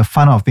that take the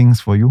fun out of things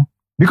for you?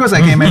 Because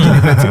I can imagine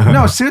if that's,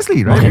 no,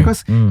 seriously, right?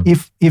 Because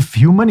if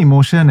human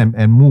emotion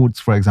and moods,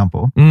 for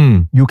example,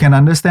 you can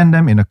understand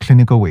them in a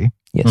clinical way,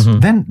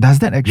 then does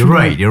that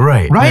actually... You're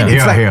right. Right? Yeah.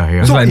 It's like,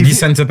 It's so like if you-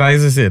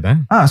 desensitizes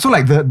it. so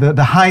like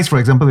the highs, for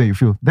example, that you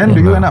feel, then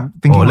do you end up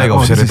thinking lack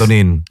of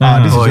serotonin.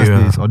 This is just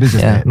this, or this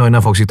is that. Not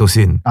enough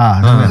oxytocin. Something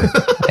like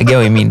that. I get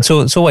what you mean.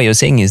 So what you're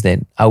saying is that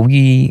are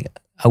we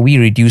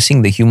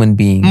reducing the human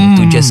being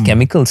to just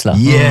chemicals lah?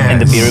 Yes.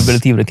 And the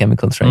variability of the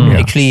chemicals, right?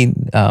 Actually,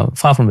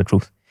 far from the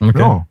truth. Okay.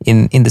 No.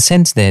 In the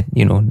sense that,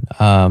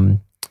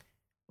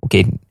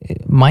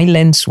 my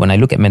lens when I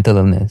look at mental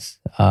illness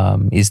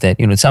is that,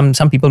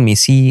 some people may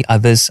see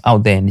others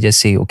out there and just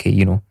say, okay,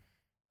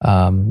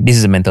 this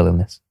is a mental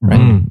illness,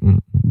 right?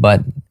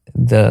 But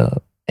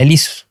at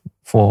least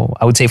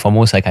I would say for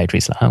most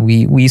psychiatrists,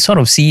 we sort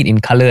of see it in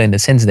color in the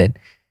sense that,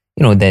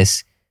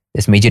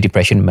 there's major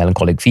depression with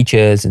melancholic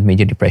features, there's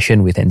major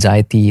depression with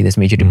anxiety, there's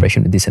major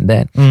depression with this and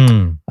that.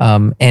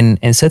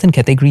 And certain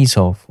categories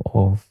of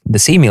the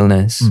same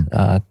illness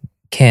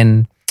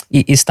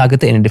is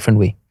targeted in a different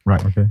way.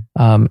 Right. Okay.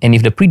 And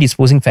if the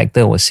predisposing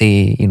factor was,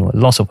 say,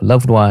 loss of a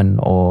loved one,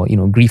 or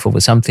grief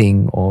over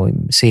something, or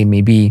say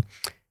maybe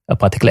a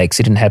particular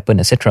accident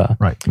happened, etc.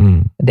 Right.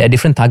 There are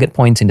different target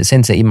points in the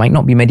sense that it might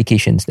not be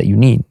medications that you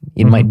need.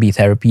 It might be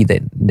therapy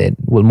that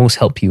will most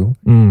help you.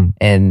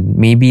 And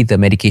maybe the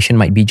medication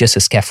might be just a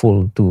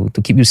scaffold to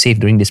keep you safe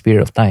during this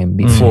period of time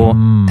before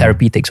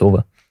therapy takes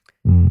over.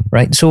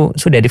 Right? So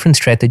there are different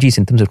strategies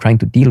in terms of trying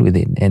to deal with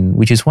it. And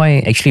which is why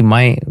actually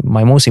my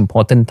most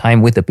important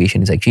time with the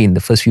patient is actually in the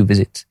first few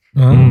visits.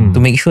 To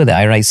make sure that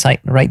I right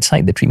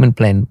side the treatment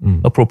plan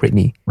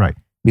appropriately. Right.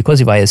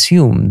 Because if I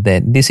assume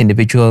that this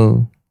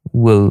individual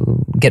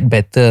will get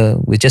better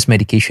with just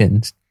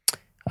medications,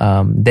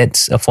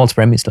 that's a false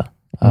premise lah.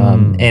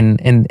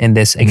 And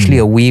there's actually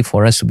a way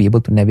for us to be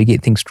able to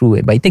navigate things through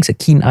it, but it takes a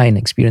keen eye and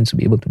experience to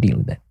be able to deal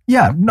with that.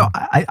 Yeah, no,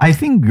 I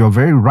think you're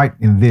very right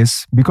in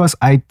this, because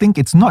I think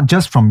it's not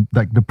just from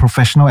like the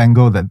professional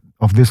angle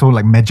of this whole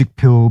like magic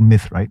pill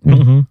myth, right?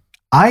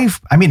 I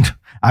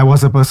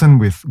was a person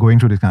with going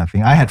through this kind of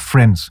thing. I had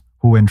friends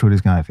who went through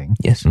this kind of thing.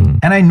 Yes.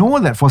 And I know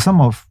that for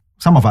some of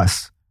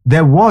us,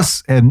 there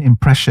was an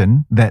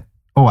impression that,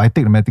 I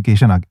take the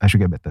medication, I should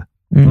get better.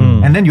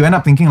 And then you end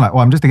up thinking like,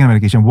 I'm just taking the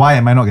medication. Why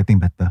am I not getting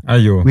better?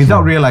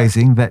 Without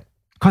realizing that,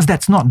 because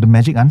that's not the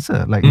magic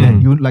answer. Like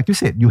that like you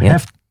said, you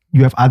have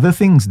other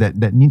things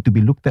that need to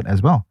be looked at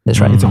as well. That's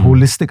right. It's a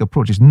holistic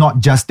approach. It's not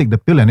just take the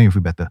pill and then you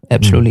feel better.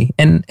 Absolutely.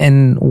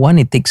 And one,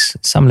 it takes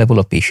some level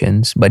of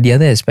patience, but the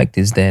other aspect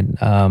is that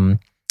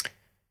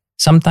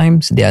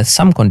sometimes there are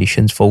some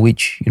conditions for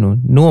which,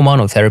 no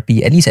amount of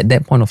therapy, at least at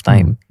that point of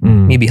time,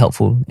 may be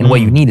helpful. And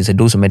what you need is a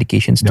dose of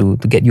medications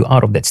to get you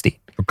out of that state.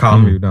 To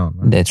calm you down.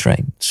 Right? That's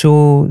right.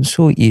 So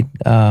it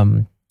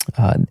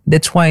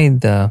that's why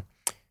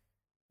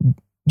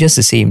just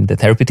the same, the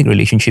therapeutic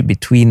relationship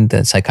between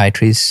the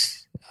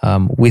psychiatrist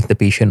with the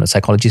patient or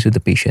psychologist with the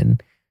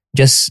patient,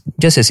 just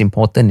as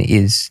important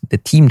is the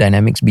team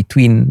dynamics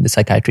between the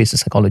psychiatrist and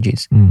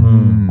psychologist,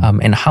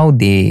 and how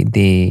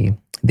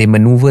they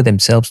maneuver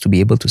themselves to be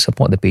able to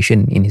support the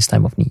patient in his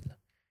time of need.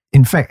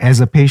 In fact, as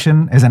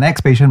an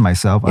ex-patient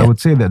myself, I would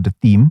say that the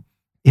team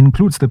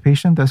includes the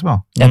patient as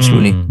well.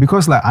 Absolutely.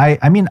 Because like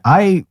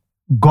I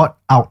got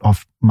out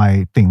of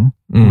my thing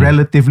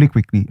relatively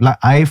quickly. Like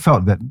I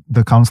felt that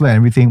the counselor and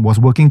everything was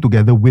working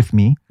together with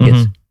me,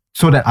 Yes.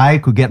 so that I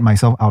could get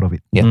myself out of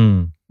it.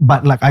 Yeah.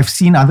 But like I've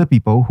seen other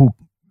people who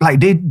like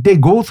they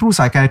go through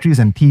psychiatrists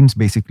and teams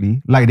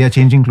basically, like they're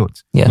changing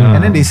clothes. Yeah.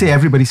 And then they say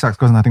everybody sucks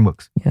because nothing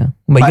works. Yeah.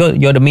 But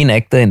you're the main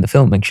actor in the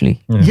film,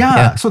 actually.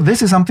 Yeah. So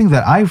this is something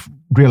that I've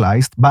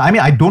realized, but I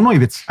mean, I don't know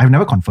if I've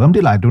never confirmed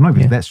it. I don't know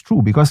if that's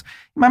true, because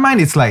in my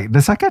mind, it's like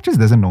the psychiatrist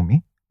doesn't know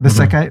me.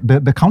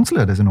 The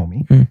counselor doesn't know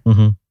me.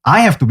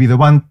 I have to be the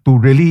one to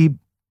really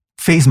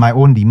face my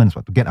own demons,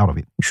 to get out of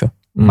it. Sure.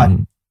 But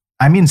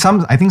I mean,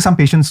 I think some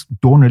patients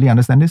don't really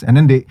understand this. And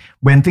then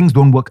when things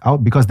don't work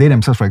out, because they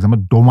themselves, for example,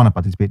 don't want to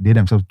participate, they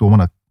themselves don't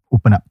want to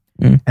open up.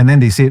 And then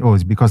they say, oh,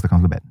 it's because the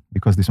counselor bad,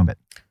 because this one bad.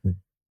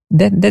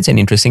 That's an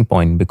interesting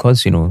point,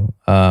 because, in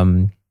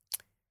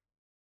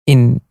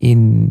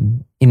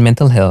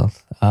mental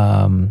health,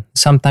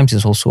 sometimes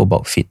it's also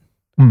about fit.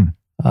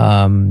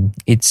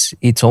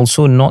 It's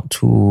also not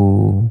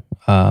to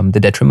the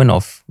detriment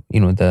of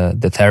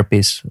the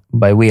therapist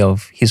by way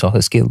of his or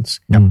her skills.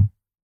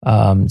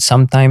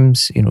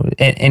 Sometimes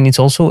and it's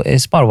also,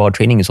 as part of our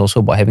training, is also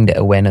about having that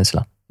awareness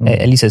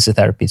at least as a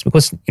therapist,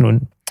 because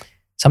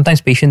sometimes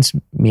patients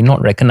may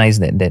not recognize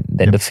that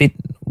the fit,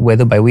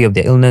 whether by way of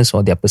their illness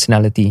or their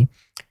personality.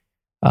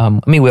 I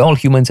mean, we're all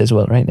humans as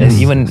well, right?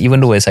 Even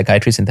though we're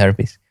psychiatrists and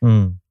therapists.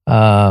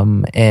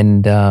 And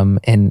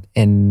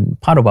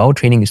part of our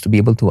training is to be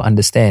able to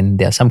understand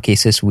there are some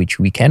cases which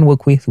we can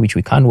work with, which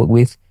we can't work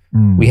with.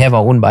 We have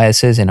our own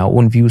biases and our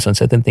own views on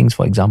certain things,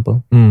 for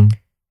example.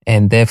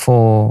 And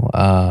therefore,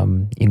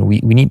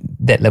 we need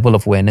that level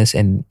of awareness.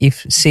 And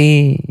if,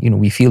 say,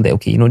 we feel that,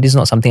 okay, this is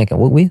not something I can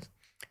work with,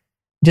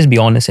 just be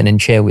honest and then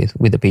share with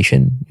the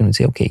patient,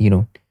 say, okay,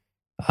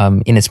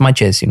 in as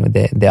much as,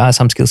 there are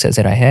some skill sets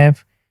that I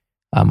have,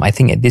 I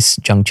think at this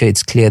juncture,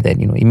 it's clear that,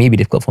 it may be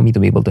difficult for me to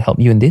be able to help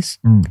you in this,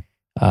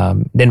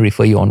 then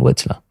refer you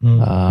onwards.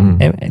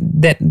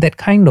 And that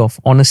kind of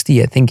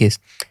honesty, I think, is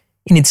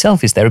in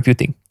itself is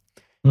therapeutic.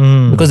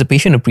 Because the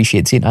patient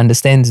appreciates it,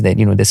 understands that,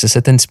 there's a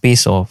certain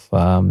space of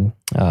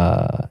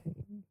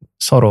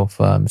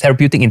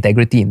therapeutic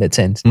integrity in that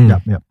sense.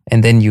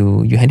 And then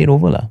you hand it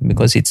over,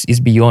 because it's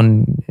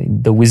beyond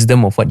the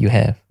wisdom of what you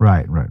have.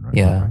 Right.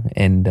 Yeah.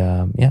 And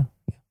I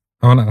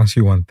want to ask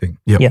you one thing.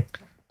 Yeah.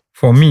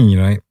 For me,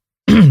 right,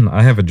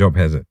 I have a job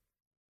hazard.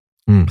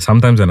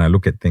 Sometimes when I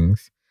look at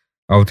things,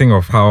 I'll think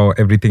of how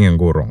everything can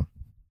go wrong.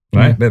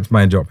 Right? That's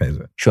my job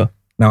hazard. Sure.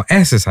 Now,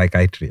 as a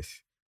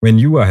psychiatrist, when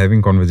you are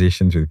having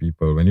conversations with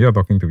people, when you are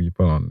talking to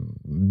people on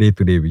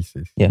day-to-day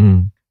basis,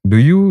 do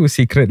you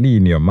secretly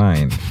in your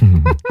mind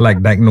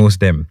diagnose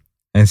them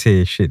and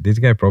say, shit, this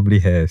guy probably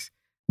has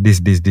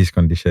this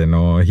condition,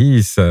 or he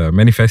is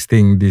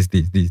manifesting this.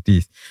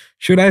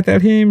 Should I tell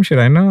him? Should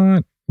I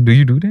not? Do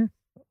you do that?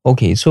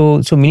 Okay,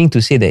 so meaning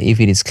to say that if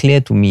it is clear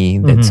to me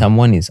that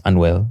someone is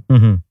unwell,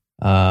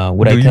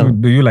 would I tell?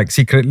 Do you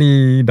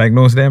secretly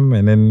diagnose them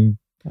and then?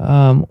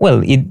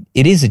 Well, it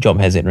is a job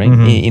hazard, right?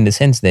 In the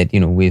sense that,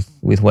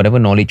 with whatever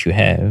knowledge you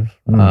have,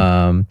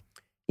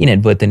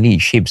 inadvertently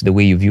it shapes the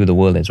way you view the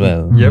world as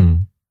well.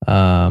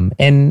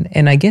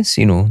 And I guess,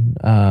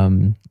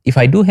 if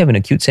I do have an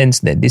acute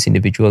sense that this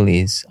individual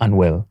is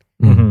unwell,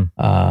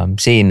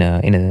 say in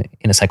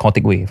a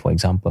psychotic way, for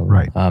example,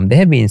 there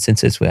have been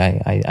instances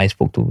where I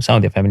spoke to some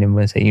of their family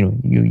members and say,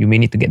 you may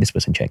need to get this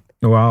person checked.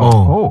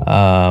 Wow.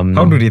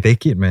 How do they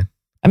take it, man?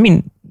 I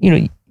mean,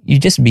 you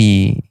just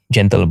be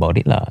gentle about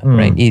it,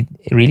 right? It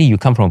really, you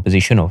come from a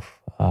position of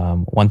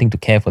wanting to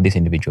care for this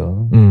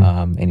individual,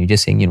 and you're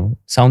just saying,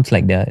 sounds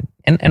like that.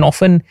 And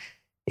often,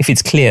 if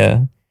it's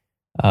clear,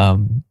 the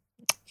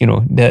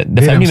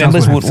family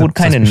members would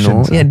kind of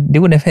know. Yeah, they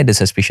would have had the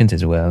suspicions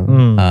as well.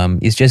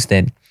 It's just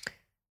that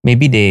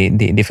maybe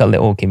they felt that,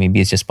 okay, maybe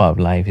it's just part of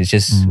life. It's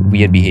just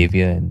weird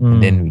behavior,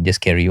 and then we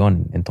just carry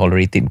on and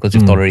tolerate it because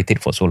we've tolerated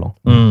it for so long.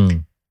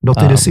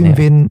 Doctor, the same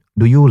vein,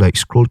 do you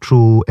scroll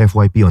through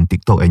FYP on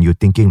TikTok and you're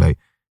thinking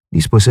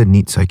this person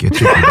needs psychiatric?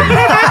 Do you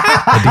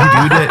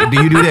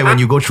do that when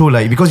you go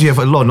through because you have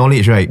a lot of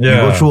knowledge, right? Yeah.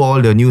 You go through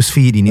all the news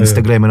feed in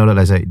Instagram and all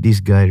that.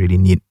 This guy really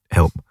need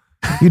help.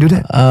 You do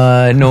that?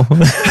 No.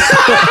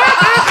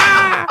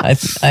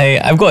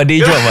 I've got a day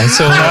job,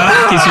 so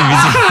it keeps me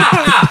busy.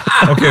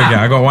 Okay.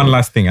 I got one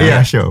last thing.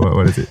 Yeah, sure.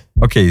 What is it?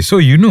 Okay, so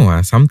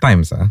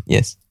sometimes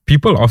yes,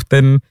 people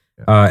often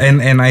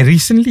and I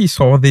recently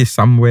saw this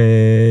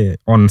somewhere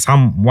on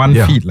one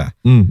feed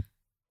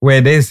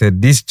where there's a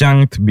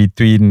disjunct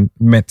between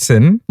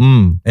medicine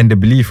and the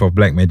belief of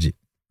black magic.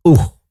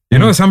 Oh.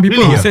 Some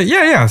people really, say,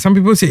 some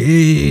people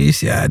say,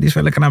 this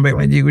fella kena black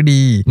magic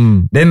already.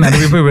 Then other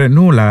people will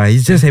no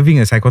he's just having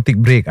a psychotic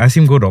break. Ask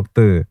him go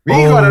doctor. We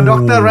got a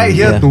doctor right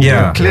here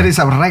to clear this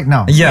up right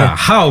now. Yeah,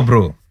 how,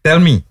 bro? Tell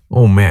me.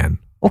 Oh, man.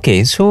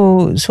 Okay,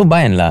 so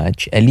by and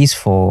large, at least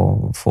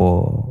for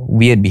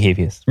weird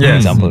behaviors, for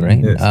example,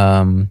 right? Yes.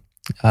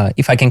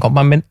 If I can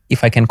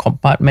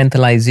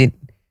compartmentalize it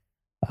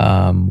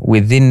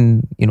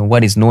within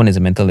what is known as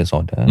a mental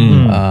disorder,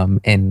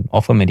 and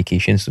offer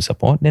medications to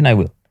support, then I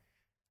will.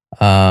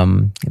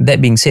 That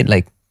being said,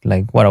 like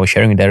what I was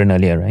sharing with Darren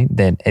earlier, right?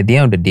 That at the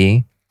end of the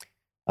day,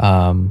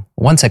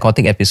 one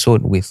psychotic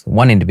episode with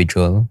one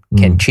individual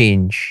can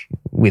change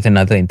with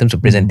another in terms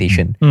of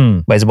presentation.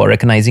 But it's about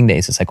recognizing that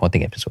it's a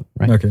psychotic episode,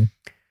 right? Okay.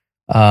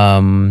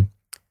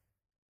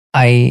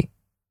 I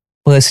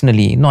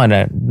personally, not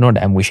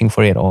that I'm wishing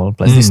for it at all.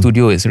 Plus, the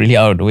studio is really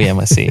out of the way, I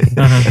must say.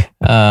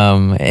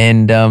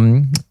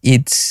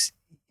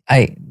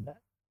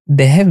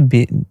 There have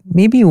been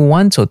maybe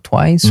once or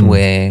twice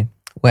where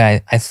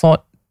I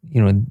thought,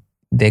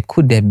 there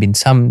could have been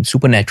some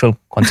supernatural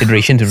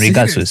considerations in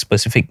regards to a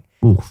specific,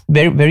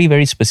 very, very,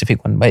 very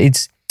specific one. But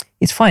it's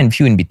fine,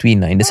 few in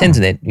between, in the sense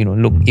that,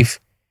 look, if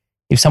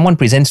someone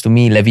presents to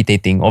me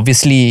levitating,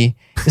 obviously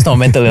it's not a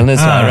mental illness,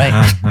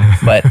 right?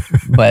 But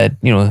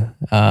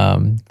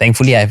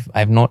thankfully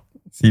I've not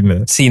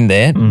seen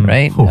that,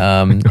 right?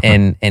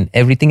 And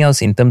everything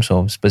else in terms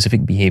of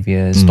specific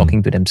behaviors,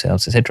 talking to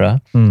themselves,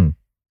 etc.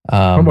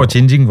 How about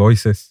changing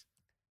voices?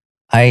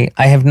 I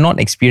have not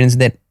experienced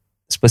that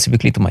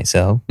specifically to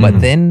myself, but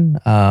then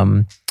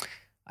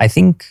I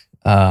think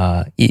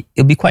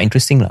it'll be quite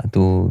interesting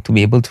to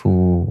be able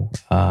to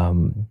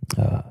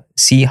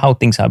see how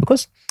things are,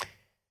 because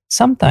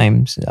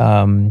sometimes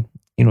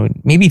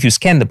maybe if you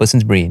scan the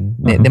person's brain,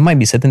 there might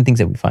be certain things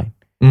that we find.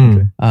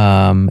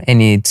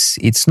 And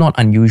it's not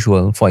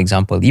unusual. For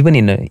example, even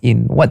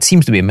in what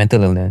seems to be a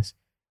mental illness,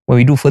 when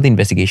we do further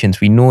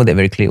investigations, we know that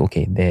very clearly,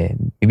 okay,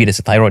 maybe there's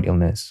a thyroid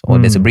illness or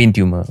there's a brain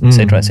tumor,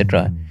 etc.,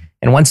 etc.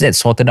 And once that's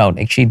sorted out,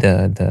 actually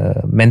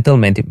the mental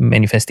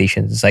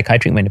manifestations, the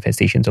psychiatric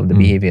manifestations of the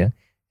behavior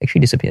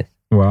actually disappears.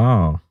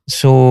 Wow.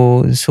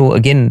 So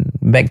again,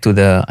 back to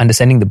the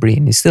understanding the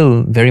brain is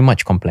still very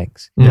much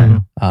complex.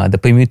 The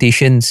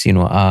permutations,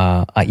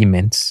 are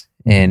immense,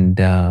 and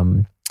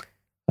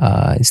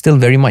it's still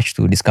very much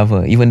to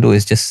discover, even though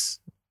it's just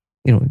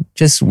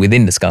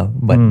within the skull.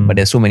 But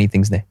there's so many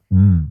things there.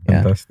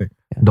 Fantastic.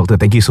 Yeah. Doctor,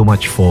 thank you so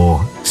much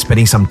for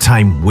spending some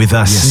time with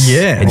us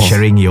and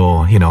sharing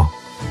your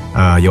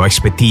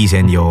expertise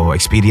and your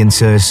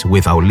experiences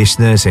with our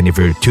listeners. And if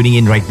you're tuning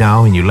in right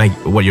now and you like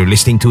what you're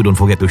listening to, don't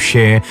forget to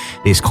share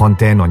this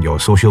content on your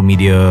social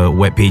media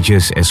web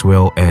pages as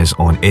well as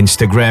on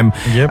Instagram.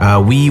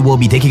 We will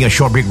be taking a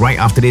short break right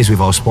after this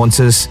with our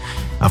sponsors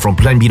from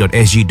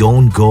planb.sg.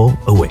 Don't go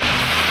away.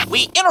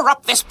 We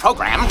interrupt this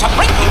program to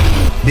bring you...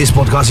 This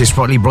podcast is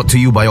proudly brought to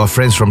you by our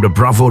friends from the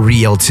Bravo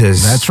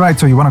Realtors. That's right.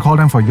 So you want to call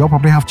them for your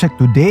property health check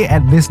today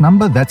at this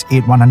number. That's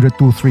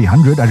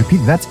 8100-2300. I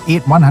repeat, that's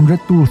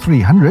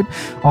 8100-2300.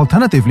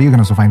 Alternatively, you can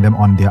also find them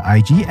on their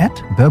IG at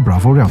the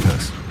Bravo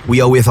Realtors. We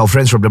are with our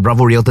friends from the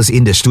Bravo Realtors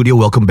in the studio.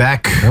 Welcome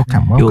back.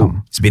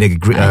 Welcome. It's been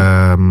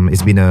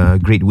a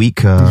great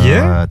week.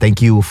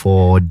 Thank you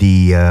for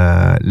the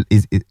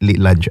late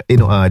lunch.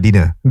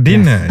 Dinner.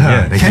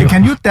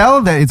 Can you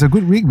tell that it's a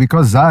good week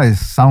because Zah is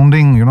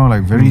sounding,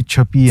 very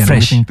chirpy and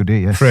fresh. Everything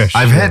today. Yes. Fresh.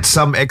 I've had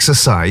some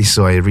exercise,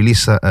 so I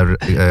released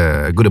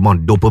a good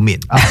amount of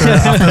dopamine.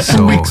 After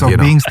 2 weeks of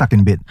being stuck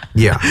in bed.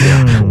 Yeah.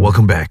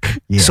 Welcome back.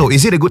 Yeah. So,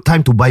 is it a good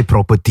time to buy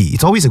property?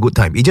 It's always a good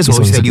time. It just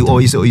always tell you,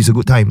 it's a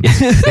good time.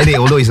 Then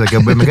although it's like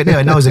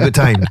now it's a good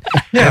time.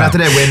 And after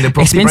that, when the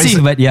property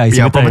expensive, prices, but it's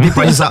a good property time.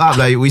 prices are up,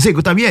 like we say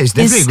good time. Yeah, it's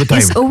definitely a good time.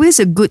 It's always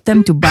a good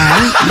time to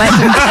buy, but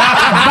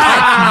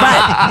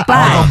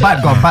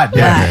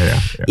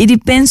it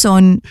depends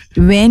on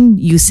when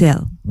you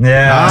sell.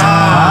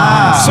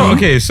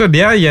 So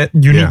their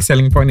unique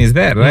selling point is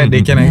that, right?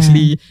 They can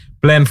actually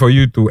plan for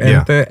you to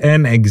enter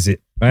and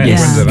exit, right?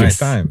 When's the right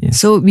time?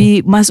 So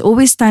we must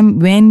always time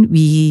when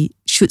we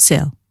should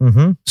sell.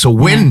 So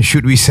when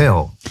should we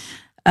sell?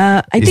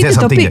 I think the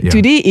topic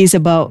today is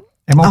about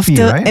MOP,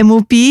 after right?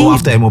 MOP.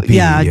 After MOP.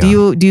 Yeah.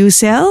 Do you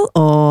sell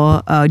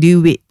or do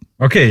you wait?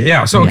 Okay,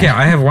 So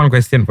I have one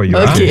question for you.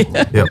 Okay.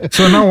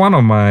 So now one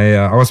of my,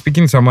 I was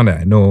speaking to someone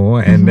that I know,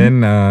 and then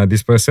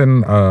this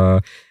person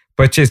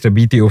purchased a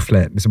BTO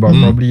flat. It's about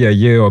probably a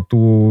year or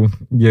 2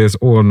 years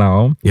old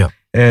now. Yeah.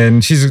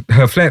 And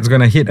her flat's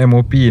gonna hit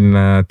MOP in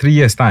 3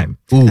 years' time.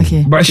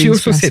 Okay. But she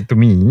also said to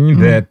me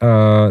that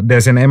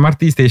there's an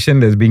MRT station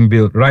that's being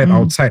built right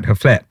outside her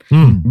flat.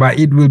 But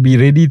it will be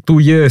ready 2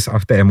 years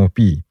after MOP.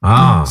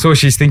 So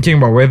she's thinking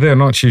about whether or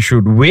not she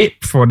should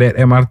wait for that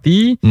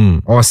MRT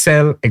or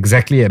sell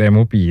exactly at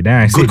MOP.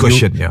 Then I said, Good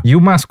question. You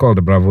must call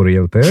the Bravo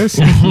Realtors.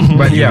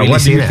 But really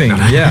what do you think?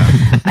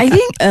 I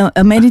think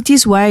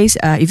amenities wise,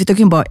 if you're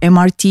talking about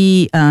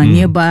MRT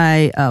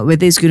nearby,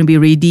 whether it's going to be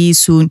ready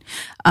soon,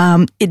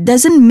 it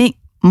doesn't make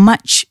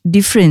much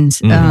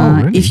difference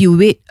really? if you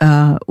wait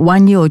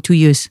 1 year or 2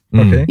 years.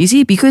 Okay. You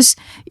see, because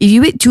if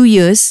you wait 2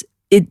 years,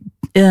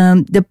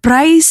 the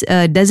price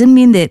doesn't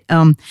mean that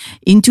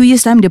in 2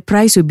 years' time the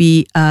price will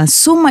be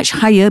so much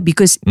higher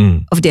because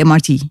of the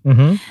MRT.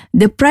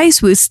 The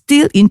price will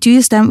still in 2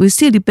 years' time will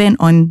still depend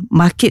on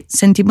market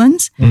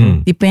sentiments,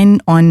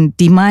 depend on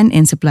demand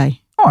and supply.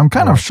 I'm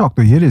kind of shocked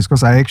to hear this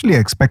because I actually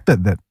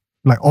expected that.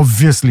 Like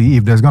obviously,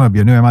 if there's gonna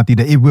be a new MRT,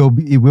 that it will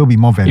be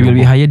more valuable. It will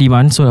be higher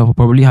demand, so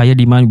probably higher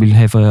demand will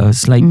have a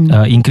slight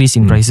increase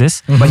in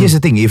prices. But here's the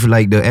thing: if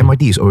like the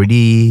MRT is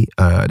already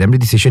the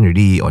MRT station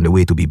already on the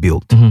way to be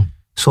built,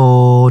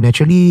 so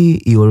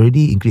naturally it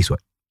already increase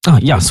what? So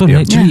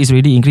actually it's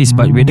already increased,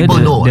 but whether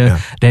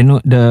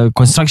the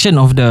construction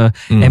of the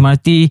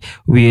MRT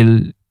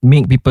will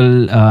make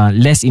people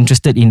less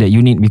interested in the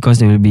unit because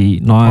there will be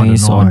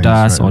noise or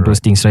dust or those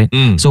things, right?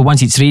 So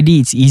once it's ready,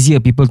 it's easier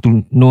people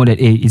to know that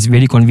it's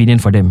very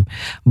convenient for them.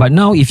 But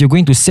now if you're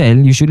going to sell,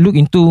 you should look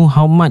into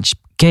how much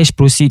cash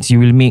proceeds you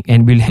will make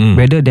and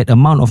whether that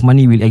amount of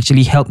money will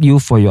actually help you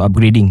for your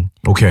upgrading.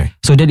 Okay.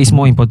 So that is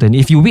more important.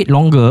 If you wait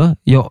longer,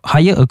 your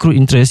higher accrued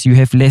interest, you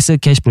have lesser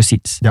cash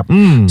proceeds. Yep.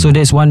 So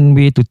that's one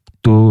way to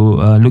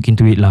look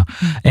into it lah.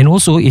 And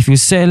also, if you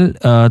sell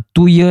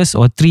 2 years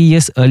or 3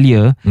 years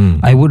earlier,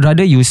 I would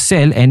rather you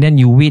sell and then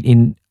you wait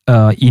in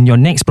your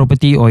next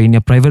property or in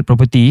your private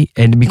property,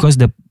 and because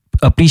the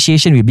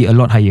appreciation will be a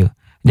lot higher.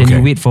 Then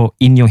you wait for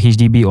in your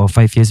HDB or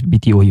 5 years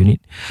BTO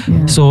unit.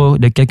 So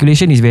the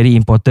calculation is very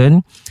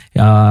important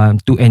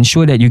to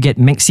ensure that you get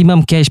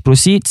maximum cash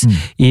proceeds.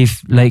 If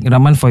like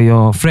Raman, for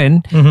your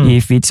friend,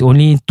 if it's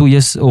only 2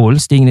 years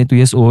old, staying there 2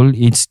 years old,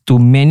 it's to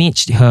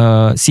manage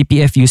her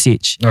CPF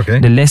usage.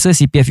 The lesser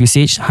CPF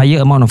usage,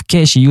 higher amount of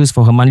cash she used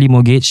for her monthly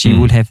mortgage, she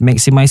would have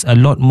maximized a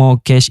lot more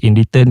cash in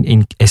return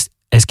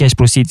as cash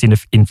proceeds at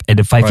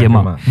the 5-year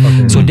mark.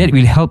 So that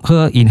will help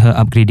her in her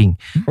upgrading,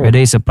 whether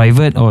it's a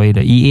private or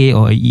the EA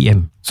or a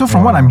EM. So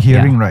from what I'm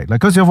hearing, right,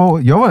 like because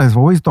your has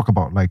always talked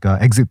about like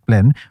exit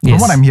plan. From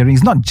what I'm hearing,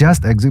 it's not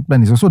just exit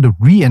plan; it's also the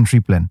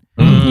re-entry plan.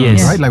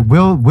 Yes, right. Like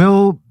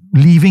will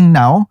leaving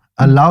now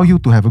allow you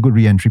to have a good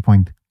re-entry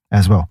point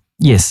as well?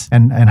 Yes.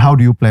 And how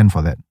do you plan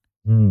for that?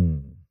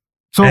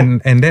 So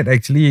and that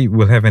actually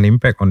will have an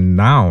impact on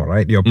now,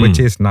 right? Your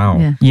purchase now.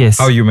 Yes.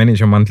 How you manage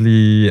your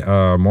monthly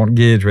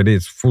mortgage, whether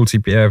it's full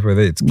CPF,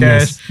 whether it's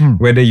cash,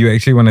 whether you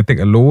actually want to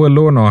take a lower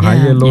loan or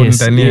higher loan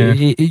tenure.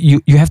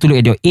 You have to look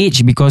at your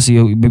age because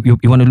you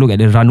want to look at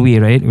the runway,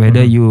 right?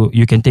 Whether you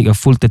can take a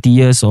full 30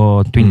 years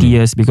or 20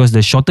 years, because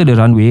the shorter the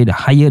runway, the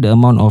higher the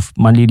amount of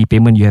monthly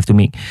repayment you have to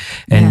make,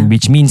 and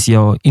which means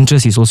your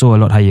interest is also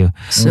a lot higher.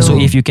 So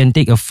if you can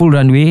take a full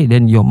runway,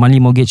 then your monthly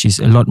mortgage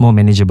is a lot more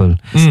manageable.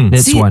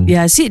 That's one.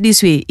 See it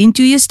this way. In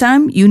 2 years'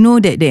 time, you know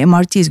that the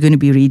MRT is going to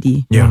be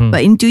ready.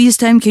 But in 2 years'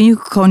 time, can you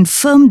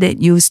confirm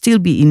that you will still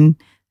be in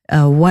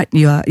what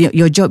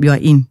your job you are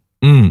in?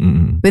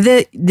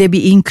 Whether there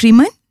be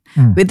increment,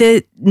 whether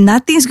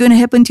nothing is going to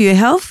happen to your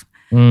health,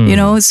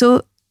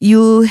 so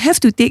you have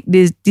to take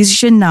the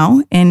decision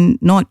now and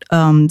not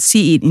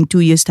see it in 2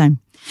 years' time.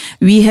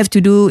 We have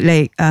to do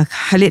like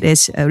Khalid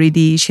has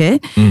already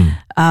shared.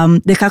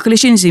 The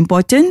calculation is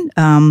important.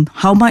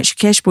 How much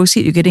cash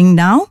proceed you're getting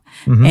now,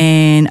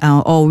 and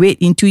or wait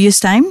in 2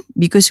 years' time,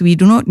 because we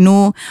do not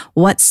know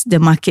what's the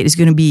market is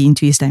going to be in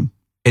 2 years' time.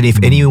 And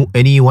if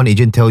any one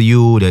agent tell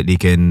you that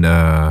they can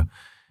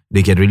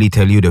really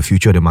tell you the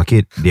future of the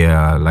market, they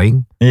are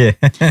lying.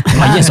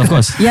 Yes, of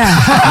course. Yeah.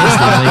 Yes,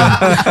 they're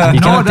lying. You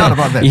No doubt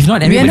about that. If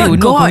not, everybody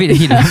would know COVID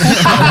hit.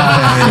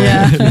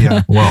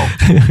 Wow.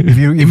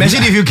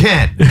 Imagine if you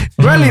can.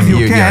 Well, if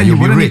you can, you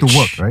you'll be wouldn't need to rich.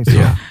 work, right?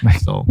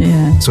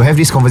 So have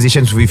these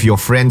conversations with your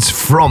friends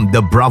from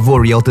the Bravo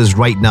Realtors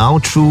right now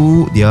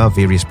through their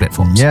various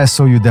platforms. Yes,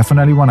 so you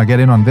definitely want to get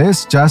in on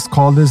this. Just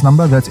call this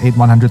number. That's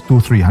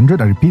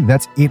 8100-2300. I repeat,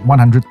 that's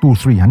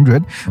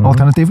 8100-2300.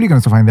 Alternatively, you can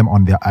also find them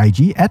on their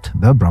IG at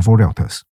the Bravo Realtors.